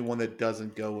the only one that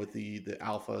doesn't go with the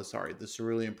Alpha. Sorry, the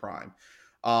Cerulean Prime.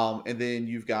 And then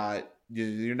you've got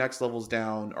your next levels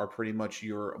down are pretty much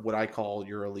your what I call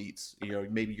your elites.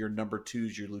 Maybe your number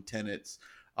 2s, your lieutenants.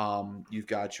 You've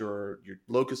got your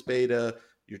Locust Beta,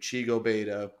 your Chigo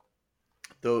Beta,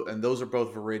 and those are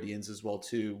both Viridians as well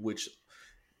too, which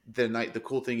the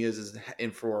cool thing is,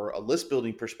 and for a list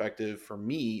building perspective, for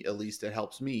me at least, it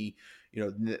helps me.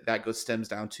 That stems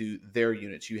down to their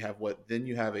units. You have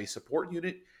a support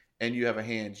unit and you have a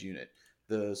hands unit.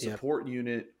 The support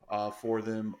unit for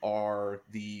them are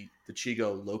the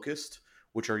Chigo Locust,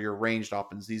 which are your ranged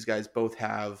options. These guys both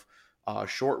have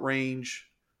short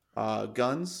range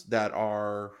guns that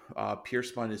are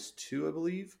Pierce -2, I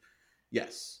believe.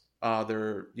 Yes.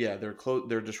 They're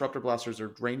disruptor blasters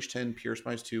are range 10, Pierce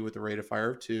 -2 with a rate of fire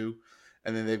of 2.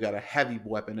 And then they've got a heavy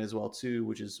weapon as well too,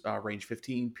 which is range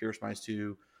 15, Pierce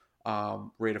 -2,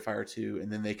 rate of fire 2.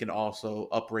 And then they can also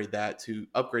upgrade that to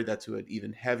an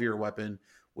even heavier weapon,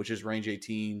 which is range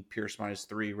 18, Pierce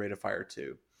 -3, rate of fire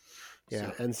 2.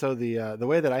 Yeah, and so the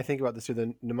way that I think about this,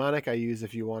 the mnemonic I use,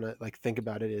 if you want to think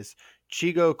about it, is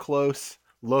Chigo close,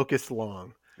 Locust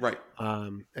long. Right.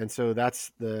 And so that's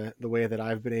the way that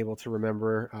I've been able to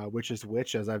remember which is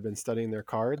which as I've been studying their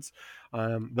cards.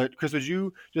 But Chris, would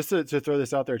you, just to throw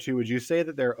this out there too, would you say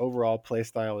that their overall play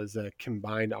style is a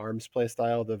combined arms play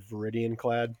style, the Viridian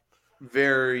clad?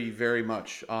 Very, very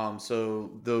much.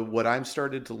 So what I'm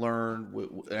started to learn,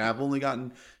 and I've only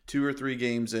gotten 2 or 3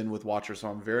 games in with Watcher, so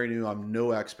I'm very new. I'm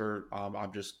no expert.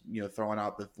 I'm just throwing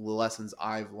out the lessons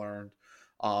I've learned.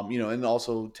 And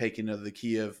also taking the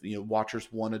key of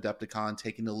Watchers 1 Adepticon,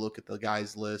 taking a look at the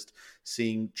guy's list,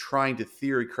 trying to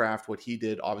theory craft what he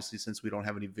did. Obviously, since we don't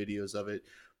have any videos of it,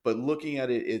 but looking at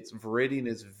it, it's Viridian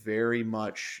is very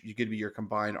much you could be your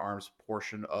combined arms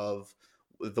portion of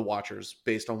the Watchers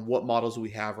based on what models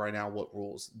we have right now, what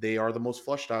rules. They are the most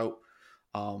flushed out.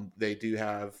 They do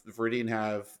have Viridian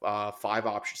have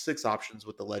 6 options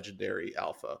with the legendary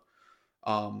alpha.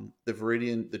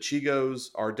 The Chigos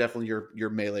are definitely your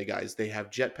melee guys. They have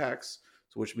jetpacks,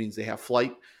 which means they have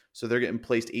flight, so they're getting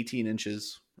placed 18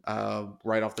 inches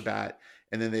right off the bat.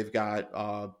 And then they've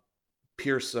got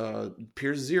Pierce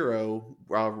 0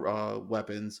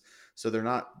 weapons, so they're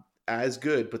not as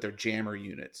good, but they're jammer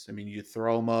units. I mean, you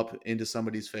throw them up into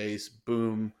somebody's face,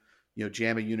 boom,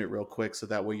 jam a unit real quick, so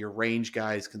that way your range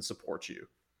guys can support you.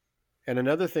 And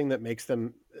another thing that makes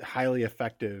them highly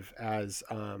effective as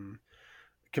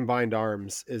combined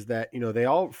arms is that they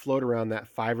all float around that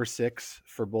 5 or 6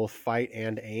 for both fight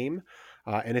and aim.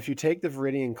 And if you take the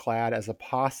Viridian clad as a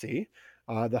posse,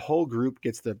 the whole group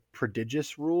gets the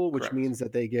prodigious rule, which Correct. means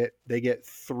that they get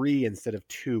 3 instead of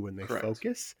 2 when they Correct.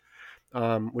 focus.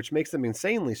 Which makes them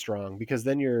insanely strong, because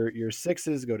then your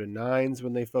 6s go to 9s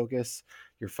when they focus,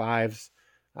 your 5s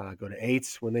go to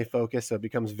 8s when they focus. So it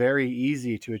becomes very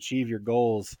easy to achieve your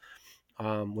goals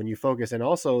when you focus. And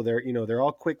also they're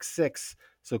all quick 6,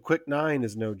 so quick 9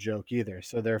 is no joke either.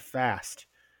 So they're fast.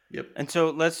 Yep. And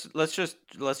so let's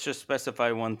just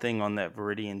specify one thing on that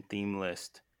Viridian theme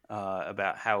list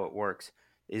about how it works,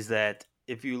 is that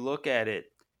if you look at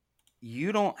it,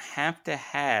 you don't have to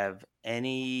have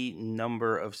any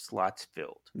number of slots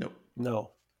filled. Nope.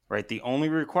 No. Right? The only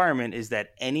requirement is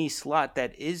that any slot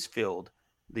that is filled,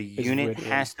 the unit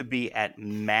has to be at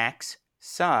max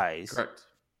size. Correct.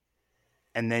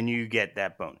 And then you get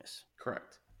that bonus.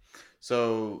 Correct.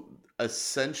 So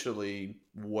essentially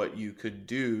what you could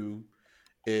do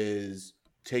is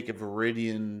take a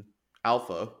Viridian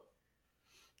Alpha,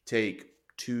 take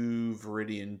 2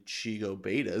 Viridian Chigo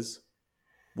Betas,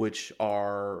 which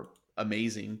are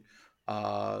amazing.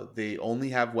 They only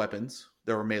have weapons.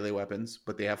 They're melee weapons,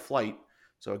 but they have flight.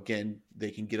 So again,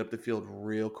 they can get up the field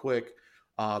real quick.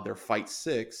 They're fight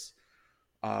 6.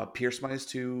 Pierce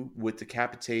 -2 with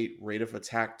decapitate, rate of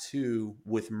attack 2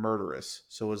 with murderous.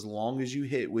 So as long as you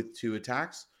hit with 2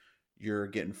 attacks, you're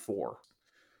getting 4.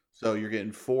 So you're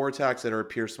getting 4 attacks that are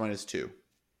Pierce -2.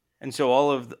 And so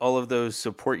all of those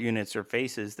support units or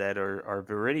faces that are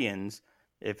Viridians,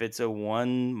 if it's a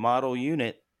 1 model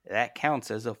unit, that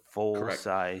counts as a full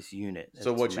size unit.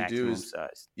 So what you do is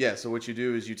size. So what you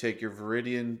do is you take your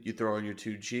Viridian, you throw in your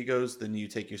 2 Chigos, then you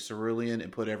take your Cerulean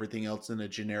and put everything else in a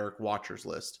generic Watchers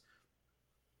list.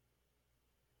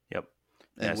 Yep.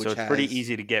 Yeah, so it's pretty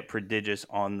easy to get prodigious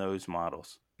on those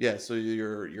models. Yeah, so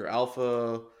your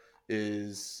Alpha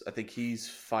is, I think he's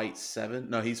fight 7.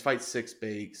 No, he's fight 6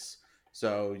 base.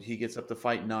 So he gets up to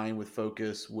fight 9 with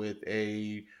focus with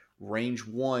a range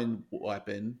 1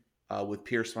 weapon with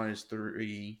Pierce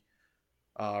 -3,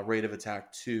 rate of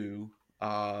attack 2,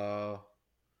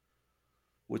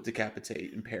 with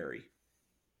decapitate and parry.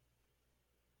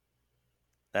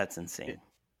 That's insane.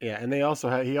 Yeah, and they also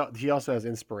have he also has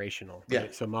inspirational. Right?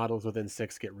 Yeah, so models within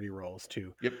 6 get rerolls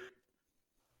too. Yep.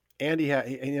 And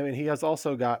he has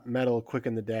also got metal,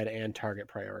 quicken the dead, and target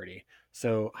priority.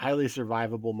 So highly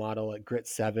survivable model at grit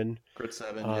 7. Grit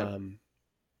 7.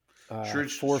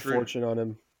 4 fortune on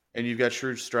him. And you've got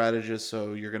Shrewd Strategist,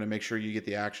 so you're going to make sure you get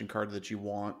the action card that you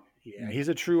want. Yeah, he's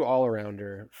a true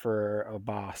all-arounder for a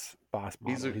boss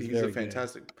He's model. a He's he's a very good.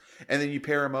 fantastic, and then you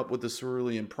pair him up with the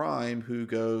Cerulean Prime, who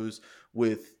goes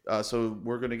with. So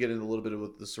we're going to get into a little bit of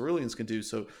what the Ceruleans can do.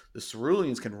 So the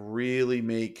Ceruleans can really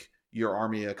make your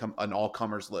army an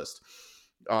all-comers list,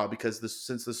 because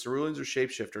since the Ceruleans are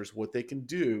shapeshifters, what they can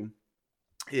do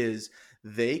is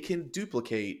they can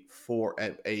duplicate for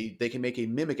they can make a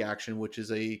mimic action, which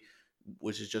is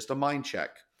just a mind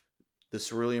check. The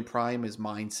Cerulean Prime is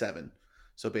mind 7.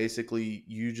 So basically,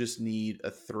 you just need a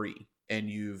 3, and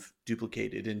you've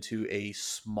duplicated into a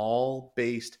small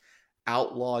based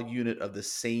outlaw unit of the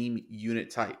same unit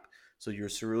type. So your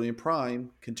Cerulean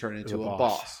Prime can turn into a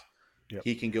boss. Yep.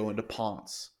 He can go into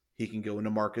Ponce. He can go into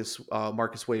Marcus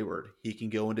Wayward. He can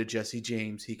go into Jesse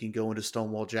James. He can go into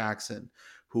Stonewall Jackson.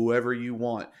 Whoever you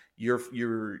want.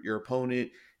 Your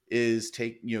opponent is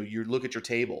you look at your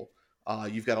table.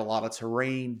 You've got a lot of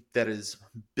terrain that is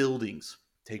buildings.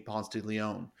 Take Ponce de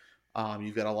Leon.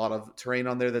 You've got a lot of terrain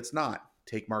on there that's not.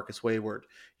 Take Marcus Wayward.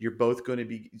 You're going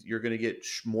to get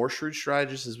more Shrewd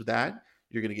Strategists with that.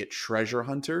 You're going to get Treasure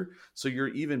Hunter. So you're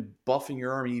even buffing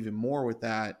your army even more with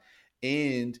that.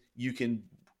 And you can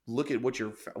look at what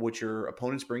your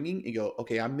opponent's bringing and go,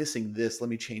 okay, I'm missing this. Let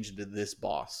me change it to this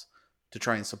boss to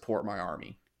try and support my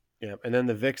army. Yeah, and then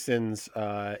the Vixens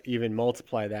even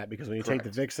multiply that, because when you take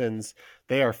the Vixens,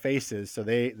 they are faces, so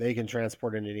they can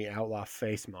transport into any outlaw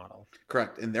face model.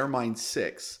 Correct, and they're mind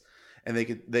 6, and they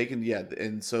can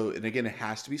and again, it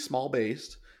has to be small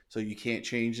based, so you can't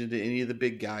change into any of the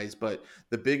big guys. But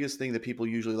the biggest thing that people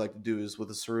usually like to do is with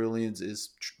the Ceruleans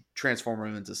is transform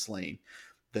them into Slain.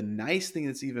 The nice thing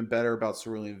that's even better about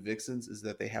Cerulean Vixens is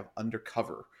that they have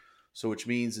undercover, so which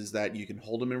means is that you can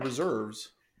hold them in reserves.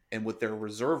 And with their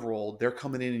reserve roll, they're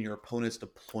coming in your opponent's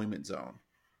deployment zone.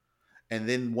 And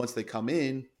then once they come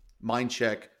in, mind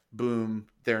check, boom,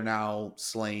 they're now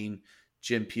slain.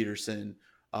 Jim Peterson,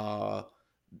 Flowing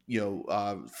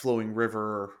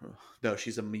River. No,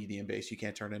 she's a medium base. You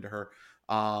can't turn into her.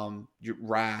 Your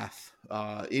Wrath,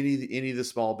 any of the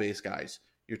small base guys,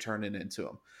 you're turning into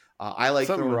them. I like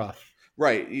something rough.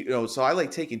 Right. So I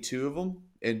like taking 2 of them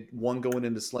and one going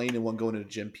into Slain and one going into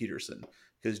Jim Peterson.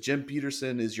 Because Jim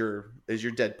Peterson is your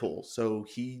Deadpool, so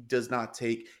he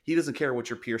doesn't care what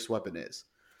your pierce weapon is.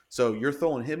 So you're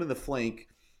throwing him in the flank,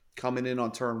 coming in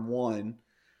on turn 1,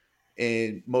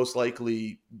 and most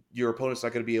likely your opponent's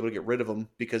not going to be able to get rid of him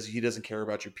because he doesn't care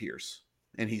about your pierce,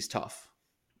 and he's tough,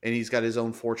 and he's got his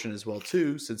own fortune as well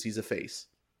too, since he's a face.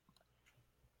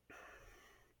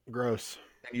 Gross.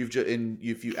 And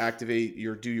if you activate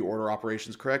do your order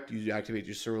operations correct, you activate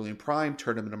your Cerulean Prime,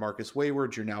 turn him into Marcus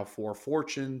Wayward. You're now 4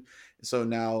 fortune. So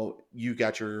now you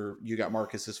got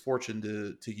Marcus's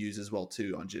fortune to use as well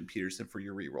too on Jim Peterson for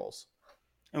your rerolls.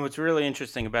 And what's really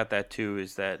interesting about that too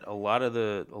is that a lot of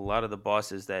the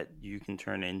bosses that you can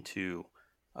turn into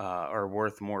are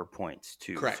worth more points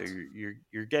too. Correct. So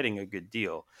you're getting a good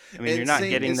deal. I mean, you're not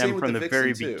getting them from the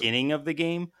very beginning of the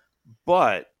game,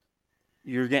 but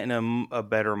you're getting a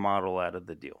better model out of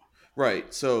the deal.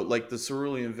 Right. So like the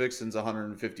Cerulean Vixen's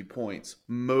 150 points.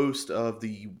 Most of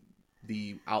the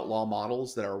outlaw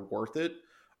models that are worth it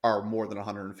are more than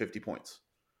 150 points.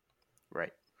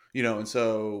 Right. And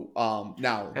so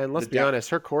now... And let's be honest,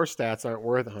 her core stats aren't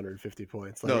worth 150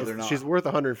 points. No, they're not. She's worth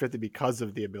 150 because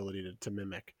of the ability to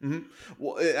mimic. Mm-hmm.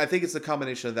 Well, I think it's a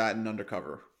combination of that and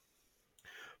undercover.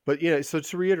 But so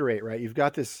to reiterate, right, you've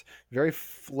got this very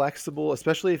flexible,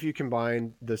 especially if you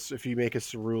combine this, if you make a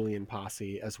Cerulean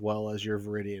posse as well as your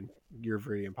Viridian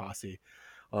posse,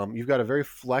 you've got a very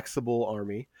flexible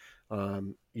army.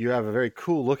 You have a very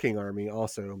cool looking army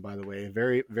also, by the way,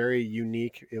 very, very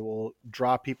unique. It will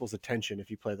draw people's attention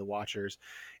if you play the Watchers.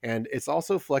 And it's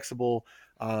also flexible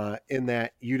in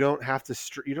that you don't have to,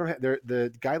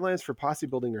 the guidelines for posse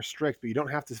building are strict, but you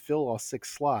don't have to fill all 6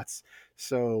 slots.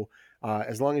 So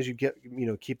as long as you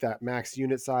keep that max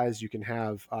unit size, you can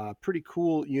have pretty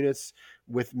cool units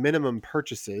with minimum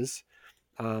purchases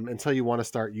until you want to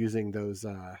start using those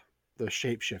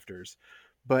shapeshifters.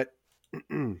 But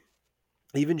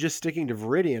even just sticking to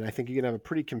Viridian, I think you can have a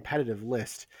pretty competitive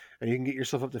list, and you can get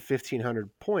yourself up to 1,500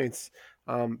 points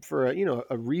for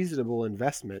a reasonable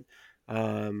investment,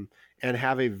 and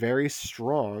have a very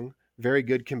strong, very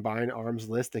good combined arms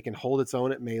list that can hold its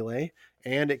own at melee,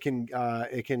 and it can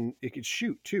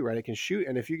shoot too, right? It can shoot,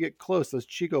 and if you get close, those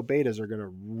Chico betas are going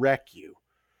to wreck you.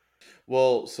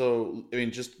 Well, so I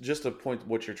mean, just to point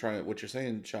what you're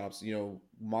saying, Chops.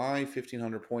 My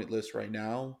 1,500 point list right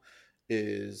now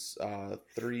is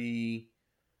 3,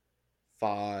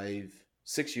 5,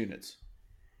 6 units.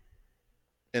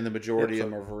 And the majority Yep,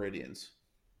 of them are Viridians.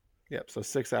 Yep. So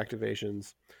 6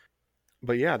 activations.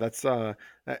 But yeah, that's and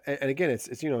again,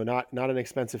 it's not an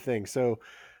expensive thing. So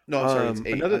No, I'm sorry, it's 8.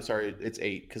 I'm another sorry, it's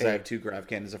 8 because I have 8. 2 grav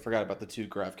cannons. I forgot about the 2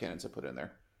 grav cannons I put in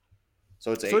there.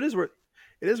 So it's So 8.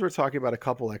 it is worth talking about a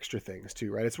couple extra things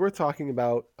too, right? It's worth talking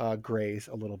about grays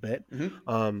a little bit,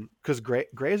 because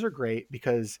grays are great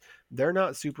because they're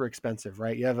not super expensive,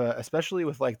 right? You have especially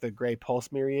with like the gray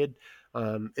pulse myriad,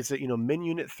 it's a min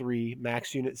unit 3,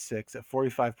 max unit 6 at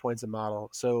 45 points a model.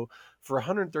 So for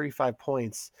 135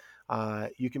 points,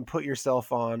 you can put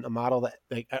yourself on a model that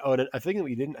I think that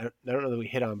we didn't. I don't know that we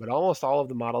hit on, but almost all of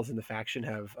the models in the faction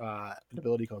have an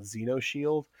ability called Xeno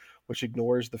Shield, which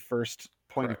ignores the first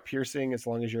point of piercing as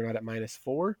long as you're not at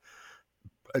 -4.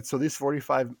 And so these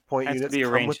 45-point Has to units be a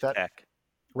come with ranged that attack.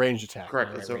 ranged attack.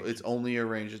 Correct. Right, So ranged. it's only a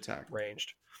ranged attack.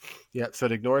 Ranged. Yeah, so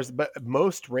it ignores, but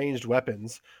most ranged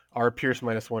weapons are pierce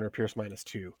 -1 or pierce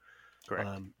 -2. Correct.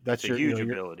 That's it's a huge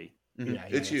ability. Yeah,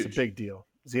 It's huge. It's a big deal.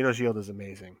 Xeno Shield is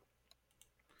amazing.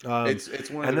 It's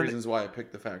one of the reasons why I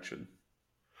picked the faction.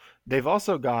 They've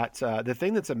also got the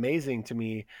thing that's amazing to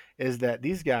me is that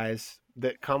these guys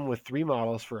that come with 3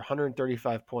 models for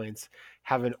 135 points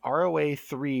have an ROA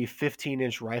 3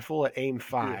 15-inch rifle at aim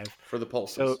 5 for the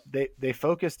pulses. So they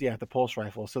focused, the pulse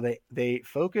rifle. So they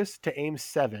focus to aim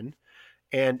 7,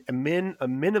 and a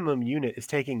minimum unit is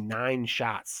taking 9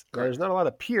 shots. Now, there's not a lot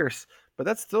of pierce, but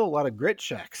that's still a lot of grit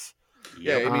checks.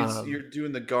 Yeah, it means you're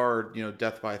doing the guard,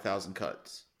 death by 1,000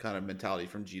 cuts kind of mentality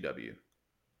from GW.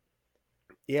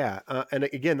 Yeah, and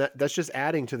again, that's just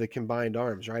adding to the combined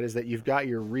arms, right? Is that you've got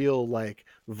your real like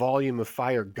volume of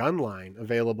fire gun line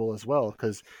available as well?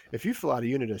 Because if you fill out a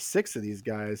unit of 6 of these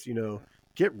guys,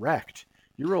 get wrecked.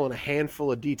 You're rolling a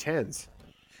handful of D10s,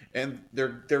 and they're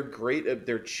great.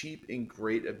 They're cheap and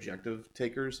great objective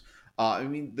takers.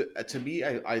 To me,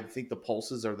 I think the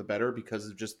pulses are the better because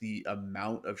of just the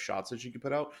amount of shots that you can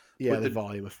put out. Yeah, the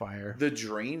volume of fire. The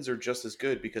drains are just as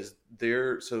good because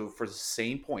so for the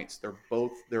same points, they're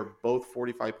both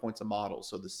 45 points a model.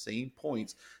 So the same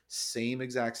points, same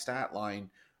exact stat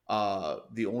line.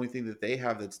 The only thing that they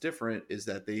have that's different is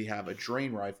that they have a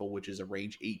drain rifle, which is a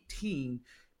range 18,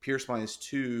 pierce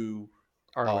 -2,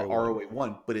 ROA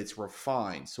 1, but it's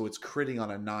refined, so it's critting on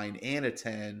a 9 and a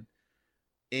 10.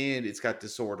 And it's got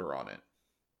disorder on it.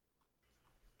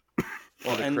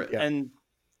 And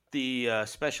the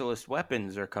specialist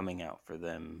weapons are coming out for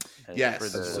them.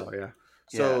 Yes. So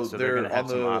they're going to have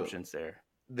some options there.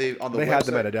 They had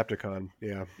them at Adepticon.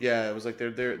 Yeah. Yeah, it was like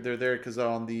they're there because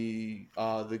on the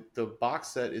box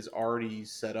set is already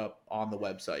set up on the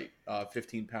website.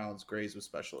 15 pounds grays with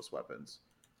specialist weapons.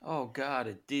 Oh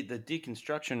God! The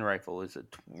deconstruction rifle is a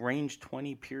range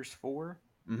 20 pierce 4.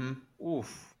 Mm-hmm.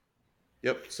 Oof.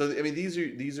 Yep. So these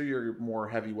are your more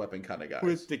heavy weapon kind of guys.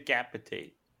 With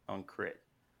decapitate on crit.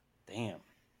 Damn.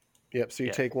 Yep. So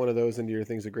you take one of those into your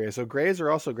things of grays. So grays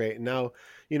are also great. And now,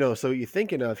 so you're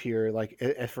thinking of here, like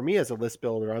for me as a list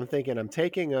builder, I'm taking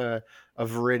a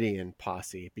Viridian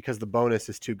posse because the bonus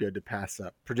is too good to pass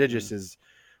up. Prodigious is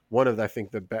one of, I think,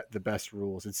 the best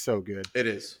rules. It's so good. It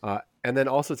is. And then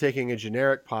also taking a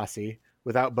generic posse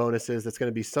without bonuses. That's going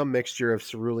to be some mixture of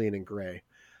cerulean and gray.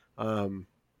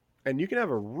 And you can have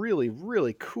a really,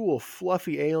 really cool,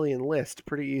 fluffy alien list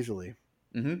pretty easily.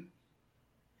 Mm-hmm.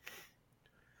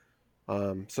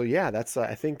 So yeah, that's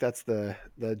I think that's the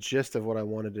gist of what I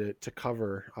wanted to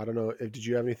cover. I don't know. Did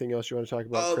you have anything else you want to talk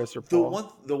about, Chris or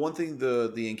Paul? The one thing,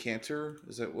 the Incanter,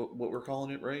 is that what we're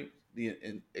calling it, right?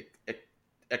 The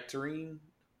Nectarine,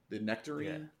 the Nectarine,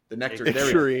 Yeah. the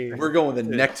Nectarine. We're going with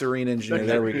the Nectarine Engineer.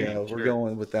 There we go. We're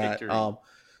going with that.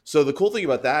 So the cool thing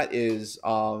about that is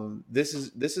this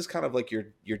is kind of like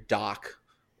your doc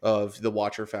of the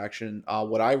Watcher faction.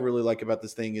 What I really like about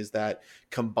this thing is that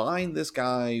combine this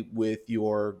guy with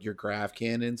your grav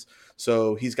cannons.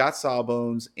 So he's got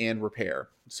Sawbones and Repair.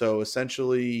 So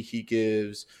essentially he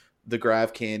gives the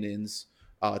grav cannons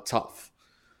tough.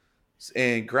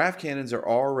 And grav cannons are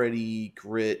already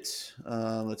grit.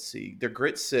 Let's see, they're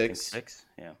grit 6. 6,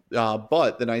 yeah.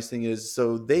 But the nice thing is,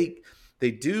 so they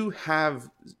do have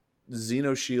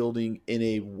Xeno shielding in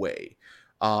a way.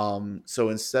 So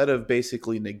instead of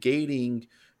basically negating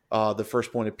the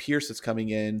first point of pierce that's coming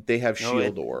in, they have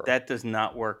shield aura. That does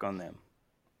not work on them.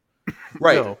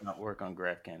 Right. It does not work on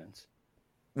grav cannons.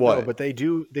 What? No, but they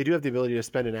do have the ability to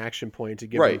spend an action point to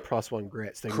give them +1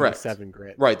 grit. So they get 7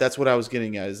 grit. Right. That's what I was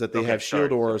getting at, is that they have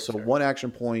shield aura. So one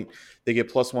action point, they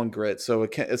get +1 grit. So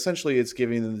essentially it's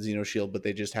giving them the Xeno shield, but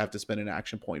they just have to spend an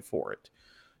action point for it.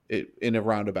 In a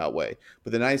roundabout way.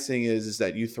 But the nice thing is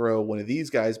that you throw one of these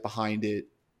guys behind it,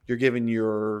 you're giving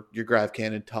your grav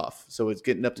cannon tough. So it's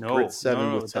getting up to grit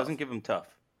 7 with it doesn't give them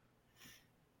tough.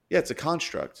 Yeah, it's a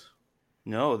construct.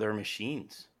 No, they're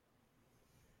machines.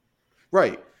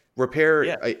 Right. Repair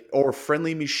Yeah. or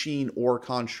friendly machine or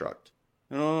construct.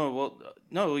 No. Well,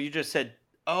 no, you just said.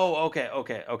 Oh, okay.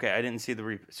 I didn't see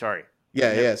the sorry. Yeah,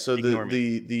 Never, yeah. So ignore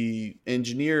me. the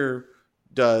engineer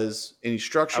does any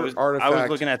structure, I was artifact.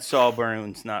 looking at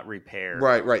sawbones, not repair.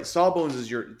 Right. Sawbones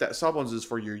is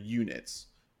for your units,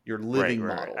 your living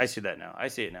models. I see that now. I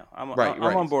see it now. I'm Right.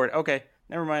 on board. Okay,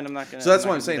 never mind. I'm not gonna. So that's I'm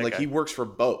what not I'm saying. gonna be Like that he guy. works for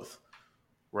both.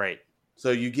 Right.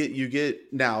 So you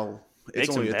get now. It's Makes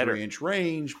only them a better. 3-inch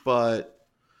range, but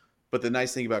the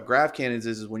nice thing about grav cannons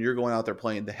is when you're going out there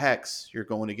playing the Hex, you're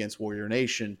going against Warrior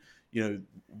Nation. You know,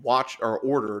 watch or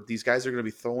order. These guys are going to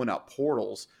be throwing out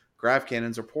portals. Grav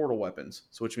cannons are portal weapons,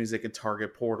 so which means they can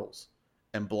target portals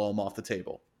and blow them off the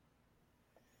table.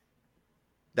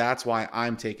 That's why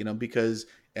I'm taking them, because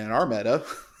in our meta,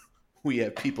 we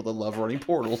have people that love running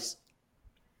portals.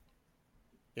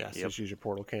 Yeah, so just use your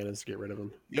portal cannons to get rid of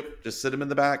them. Yep, just sit them in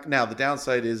the back. Now the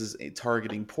downside is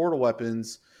targeting portal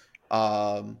weapons.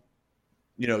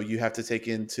 You have to take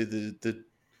into the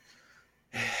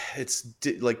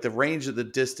like the range of the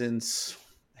distance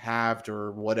halved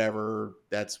or whatever.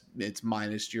 It's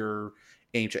minus your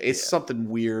aim. It's something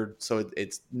weird, so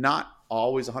it's not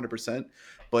always 100%.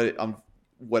 But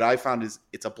what I found is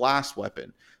it's a blast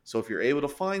weapon. So if you're able to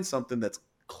find something that's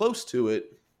close to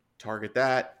it, target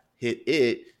that, hit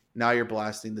it. Now you're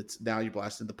blasting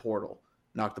the portal.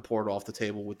 Knock the portal off the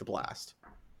table with the blast.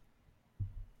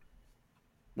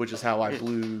 Which is how I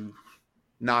blew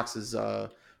Nox's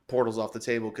portals off the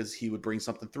table, because he would bring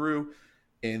something through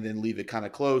and then leave it kind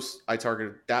of close. I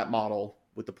targeted that model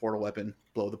with the portal weapon,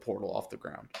 blow the portal off the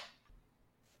ground.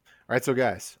 All right, so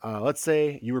guys, let's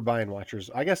say you were buying Watchers.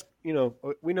 I guess, we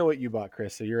know what you bought,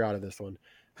 Chris, so you're out of this one.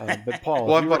 But Paul,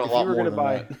 well, if I you bought were, a lot more going to than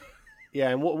buy, that. Yeah,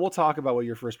 and we'll talk about what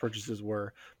your first purchases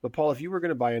were. But Paul, if you were going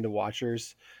to buy into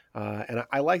Watchers, and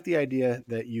I like the idea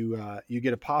that you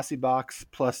get a posse box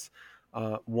plus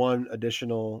one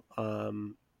additional.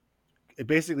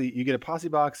 Basically, you get a posse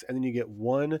box and then you get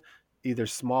one either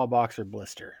small box or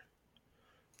blister.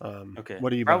 Okay.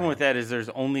 What are you Problem buying? with that is there's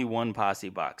only one posse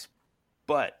box,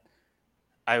 but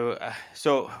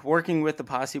so working with the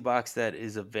posse box that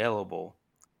is available,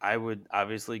 I would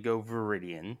obviously go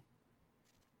Viridian.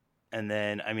 And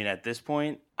then, I mean, at this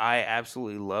point, I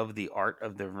absolutely love the art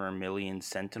of the Vermilion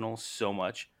Sentinel so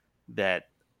much that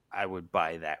I would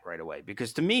buy that right away.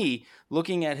 Because to me,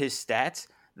 looking at his stats,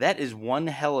 that is one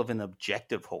hell of an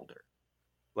objective holder.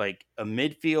 Like a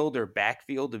midfield or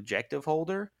backfield objective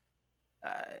holder,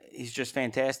 he's just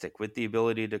fantastic with the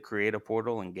ability to create a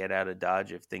portal and get out of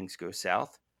dodge if things go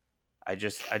south. I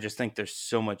just think there's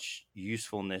so much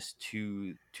usefulness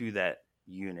to that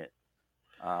unit.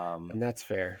 And that's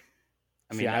fair.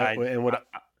 I mean,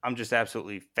 I'm just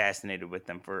absolutely fascinated with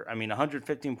them.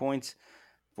 115 points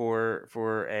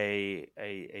for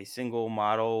a single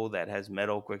model that has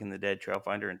metal, quicken the dead,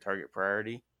 trailfinder, and target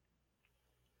priority.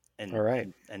 And all right,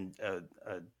 and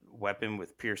a weapon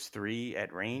with Pierce 3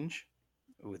 at range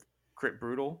with crit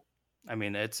brutal. I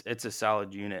mean, it's a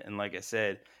solid unit, and like I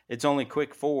said, it's only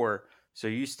quick 4. So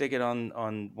you stick it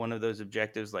on one of those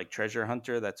objectives like Treasure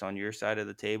Hunter that's on your side of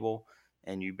the table,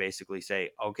 and you basically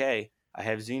say, okay, I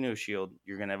have Xeno Shield.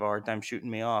 You're going to have a hard time shooting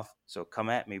me off, so come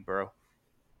at me, bro.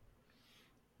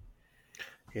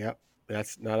 Yep,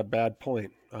 that's not a bad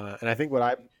point. And I think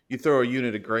you throw a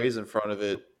unit of Grays in front of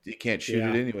it, you can't shoot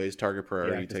it anyways. Target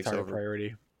priority takes target over.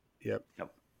 Priority. Yep.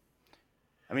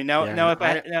 I mean, now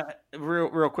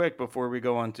real quick before we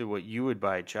go on to what you would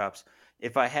buy, Chops,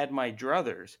 if I had my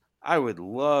druthers, I would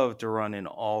love to run an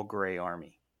all gray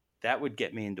army. That would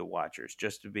get me into Watchers,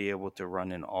 just to be able to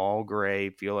run an all gray,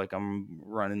 feel like I'm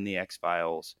running the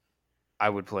X-Files. I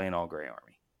would play an all gray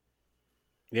army.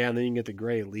 Yeah, and then you can get the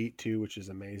gray elite too, which is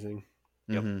amazing.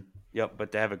 Yep.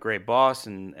 But to have a great boss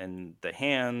and the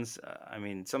hands, I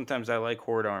mean, sometimes I like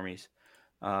horde armies.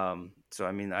 So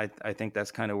I mean, I think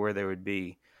that's kind of where they would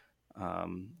be,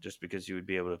 just because you would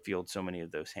be able to field so many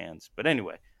of those hands. But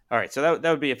anyway, all right. So that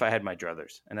would be if I had my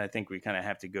druthers, and I think we kind of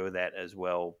have to go that as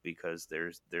well, because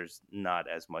there's not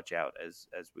as much out as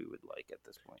we would like at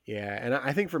this point. Yeah, and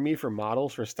I think for me, for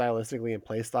models, for stylistically and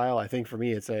play style, I think for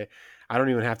me I don't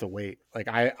even have to wait. Like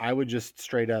I would just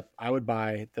straight up, I would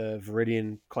buy the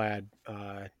Viridian clad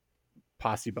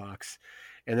posse box,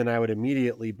 and then I would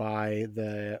immediately buy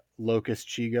the Locust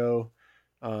Chigo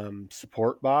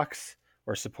support box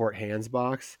or support hands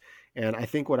box. And I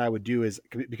think what I would do is,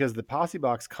 because the posse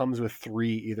box comes with 3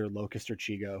 either Locust or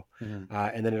Chigo,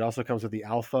 and then it also comes with the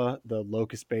Alpha, the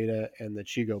Locust Beta, and the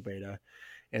Chigo Beta.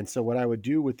 And so what I would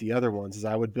do with the other ones is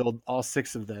I would build all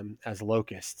 6 of them as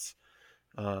Locusts.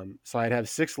 So I'd have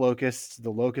 6 locusts,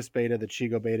 the locust beta, the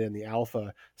Chigo beta, and the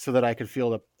alpha, so that I could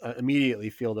immediately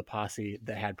field a posse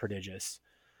that had prodigious.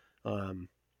 And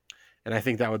I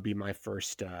think that would be my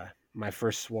first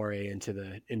soiree into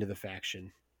the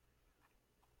faction.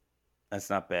 That's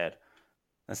not bad.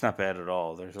 That's not bad at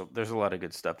all. There's a lot of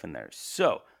good stuff in there.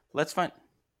 So let's find.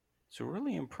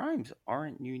 Cerulean primes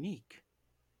aren't unique.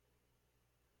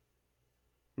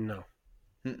 No.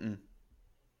 Mm-mm.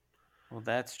 Well,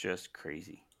 that's just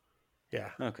crazy.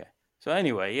 Yeah. Okay. So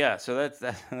anyway, yeah. So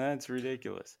that's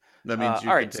ridiculous. That means you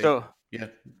all can right. take, So yeah,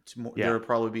 yeah. There'll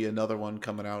probably be another one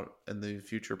coming out in the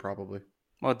future, probably.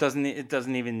 Well, it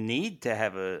doesn't even need to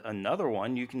have another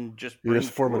one. You can just You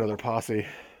just form another posse.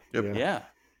 Yep. Yeah.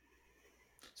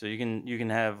 So you can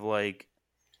have like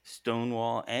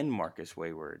Stonewall and Marcus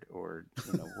Wayward, or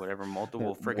whatever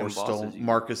multiple freaking bosses.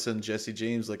 Marcus and Jesse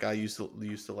James, like I used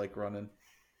to like running.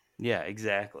 Yeah,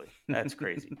 exactly. That's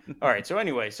crazy. All right. So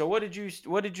anyway, so what did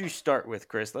you start with,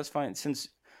 Chris? Let's find, since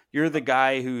you're the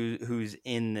guy who's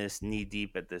in this knee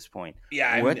deep at this point.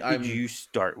 Yeah. What did you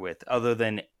start with other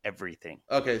than everything?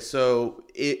 Okay, so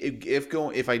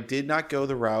if I did not go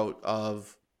the route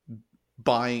of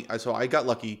buying, so I got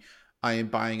lucky. I am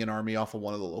buying an army off of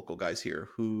one of the local guys here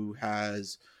who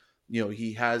has,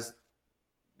 he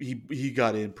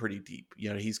got in pretty deep.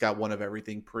 He's got one of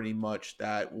everything pretty much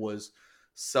that was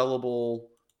sellable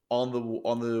on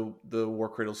the War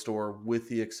Cradle store, with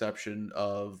the exception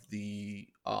of the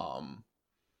Umber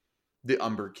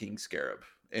King Scarab.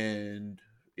 And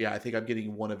yeah, I think I'm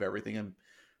getting one of everything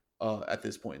at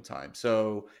this point in time.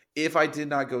 So if I did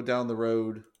not go down the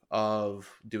road of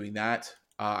doing that,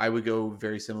 I would go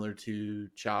very similar to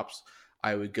Chops.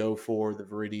 I would go for the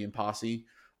Viridian Posse.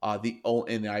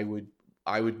 And I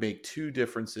would make 2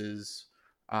 differences.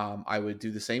 I would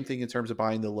do the same thing in terms of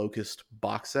buying the Locust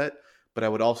box set, but I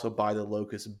would also buy the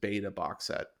Locust beta box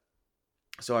set.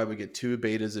 So I would get 2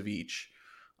 betas of each,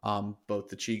 both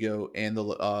the Chigo and the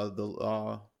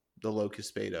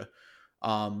Locust beta.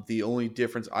 The only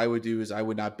difference I would do is I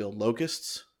would not build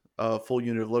locusts, a full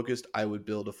unit of locust. I would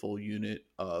build a full unit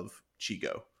of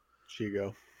Chigo.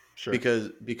 Sure.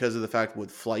 Because of the fact with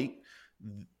flight,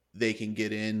 they can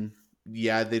get in.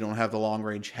 Yeah, they don't have the long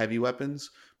range heavy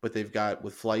weapons, but they've got,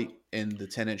 with flight and the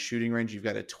 10-inch shooting range, you've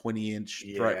got a 20-inch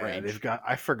threat range.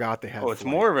 I forgot they have. It's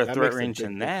more of a threat range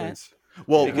than that.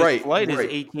 Well, because right. Flight is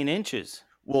 18 inches.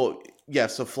 Well, yeah,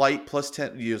 so flight plus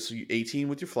 10, so 18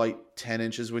 with your flight, 10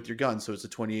 inches with your gun, so it's a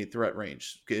 28 threat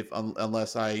range.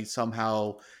 Unless I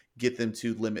somehow get them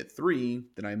to limit 3,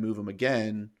 then I move them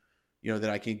again,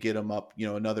 then I can get them up,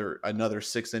 another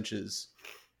 6 inches.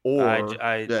 Or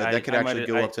that could actually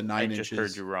go up to 9 inches. I just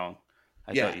heard you wrong.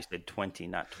 I thought you said 20,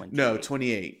 not 28. No,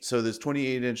 28. So there's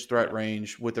 28-inch threat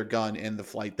range with their gun and the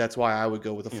flight. That's why I would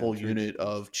go with a full unit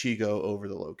of Chigo over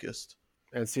the Locust.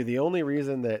 And see, the only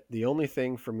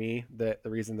thing for me, the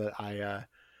reason that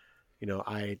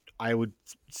I would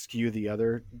skew the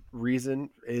other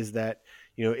reason is that,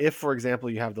 if, for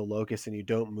example, you have the Locust and you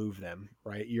don't move them,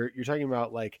 right? You're talking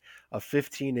about like a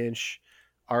 15-inch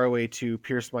ROA2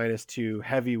 Pierce -2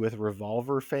 heavy with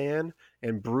Revolver Fan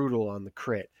and Brutal on the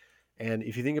crit. And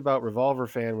if you think about Revolver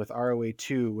Fan with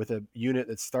ROA2 with a unit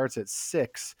that starts at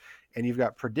 6 and you've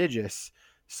got Prodigious,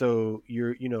 so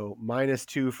you're,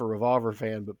 -2 for Revolver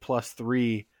Fan, but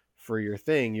 +3 for your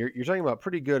thing. You're talking about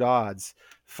pretty good odds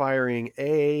firing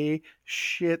a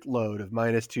shitload of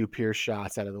 -2 Pierce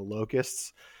shots out of the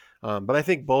Locusts. But I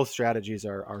think both strategies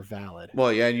are valid.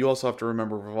 Well, yeah, and you also have to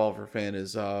remember Revolver Fan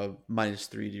is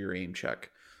 -3 to your aim check.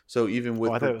 So even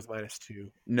with I thought it was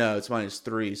 -2. No, it's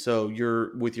 -3. So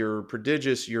you're with your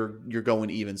Prodigious, you're going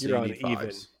even. So you need 5s.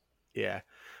 Even. Yeah.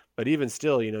 But even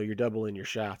still, you're doubling your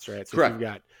shots, right? So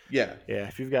correct.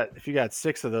 If you've got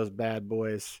 6 of those bad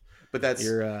boys, but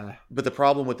but the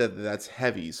problem with that's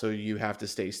heavy, so you have to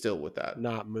stay still with that.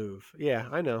 Not move. Yeah,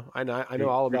 I know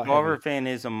all about Revolver heavy. Fan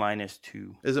is a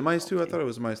 -2. Is it -2? I thought it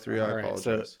was -3. I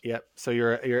apologize.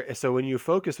 So when you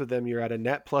focus with them, you're at a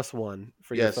net +1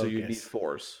 for your focus. So you need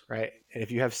 4s. Right. And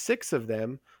if you have 6 of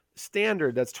them,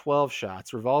 standard, that's 12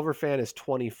 shots. Revolver Fan is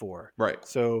 24. Right.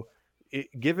 So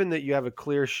given that you have a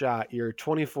clear shot, you're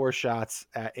 24 shots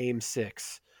at aim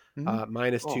 6,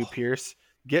 -2 Pierce.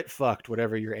 Get fucked,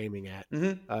 whatever you're aiming at,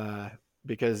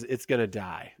 because it's gonna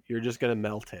die. You're just gonna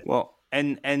melt it. Well,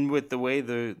 and with the way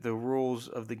the rules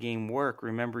of the game work,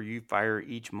 remember, you fire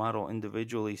each model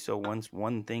individually. So once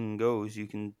one thing goes, you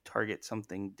can target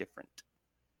something different,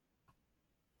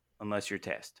 unless you're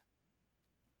tasked.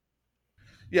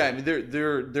 Yeah, I mean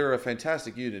they're a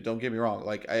fantastic unit. Don't get me wrong.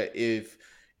 Like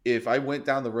if I went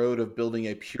down the road of building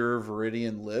a pure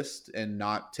Viridian list and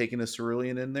not taking a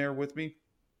Cerulean in there with me,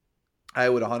 I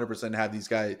would 100% have these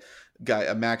guy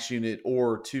a max unit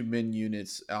or 2 min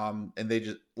units, and they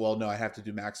just no, I have to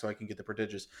do max so I can get the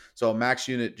prodigious. So a max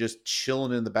unit just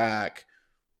chilling in the back,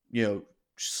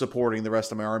 supporting the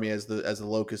rest of my army as the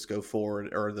locusts go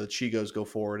forward or the Chigos go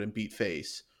forward and beat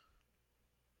face.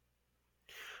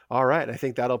 All right, I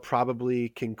think that'll probably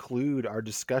conclude our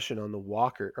discussion on the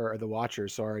Walker or the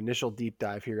Watchers. So our initial deep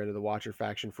dive here into the Watcher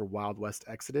faction for Wild West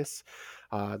Exodus.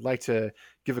 I'd like to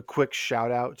give a quick shout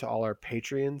out to all our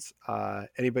Patreons.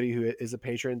 Anybody who is a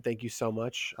patron, thank you so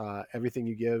much. Everything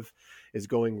you give is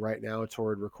going right now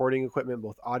toward recording equipment,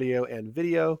 both audio and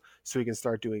video, so we can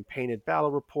start doing painted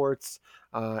battle reports,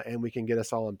 and we can get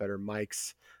us all on better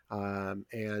mics,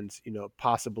 and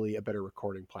possibly a better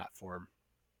recording platform.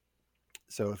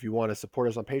 So if you want to support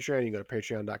us on Patreon, you can go to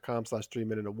patreon.com/3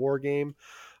 Minute a War Game.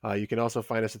 You can also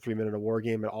find us at 3 Minute a War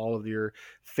Game at all of your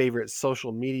favorite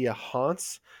social media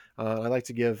haunts. I'd like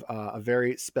to give a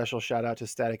very special shout out to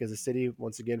Static as a City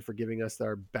once again for giving us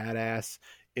our badass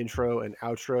intro and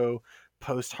outro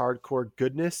post-hardcore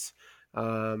goodness.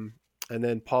 And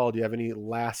then Paul, do you have any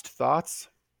last thoughts?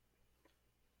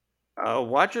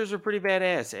 Watchers are pretty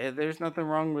badass. There's nothing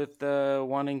wrong with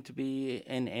wanting to be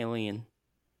an alien.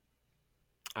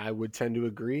 I would tend to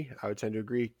agree.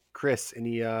 Chris,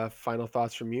 any final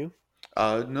thoughts from you?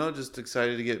 No, just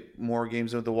excited to get more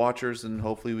games with the Watchers, and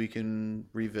hopefully we can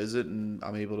revisit, and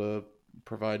I'm able to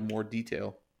provide more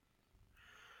detail.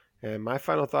 And my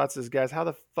final thoughts is, guys, how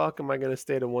the fuck am I going to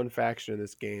stay to one faction in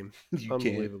this game? You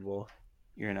Unbelievable.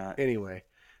 You're not. Anyway,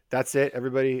 that's it,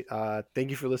 everybody. Thank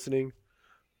you for listening.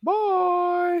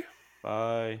 Bye.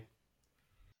 Bye.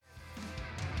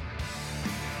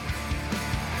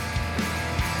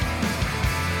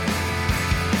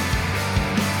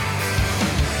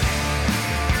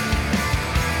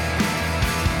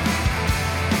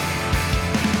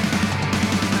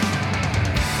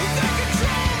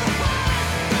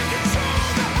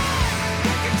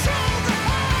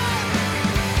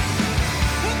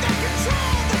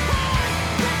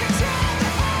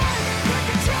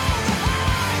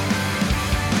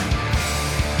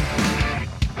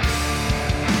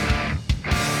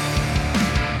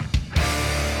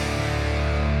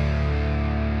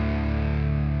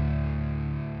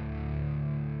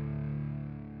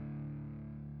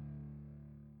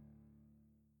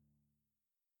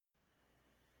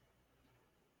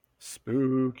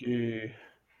 Spooky,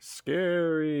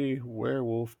 scary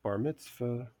werewolf bar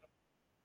mitzvah.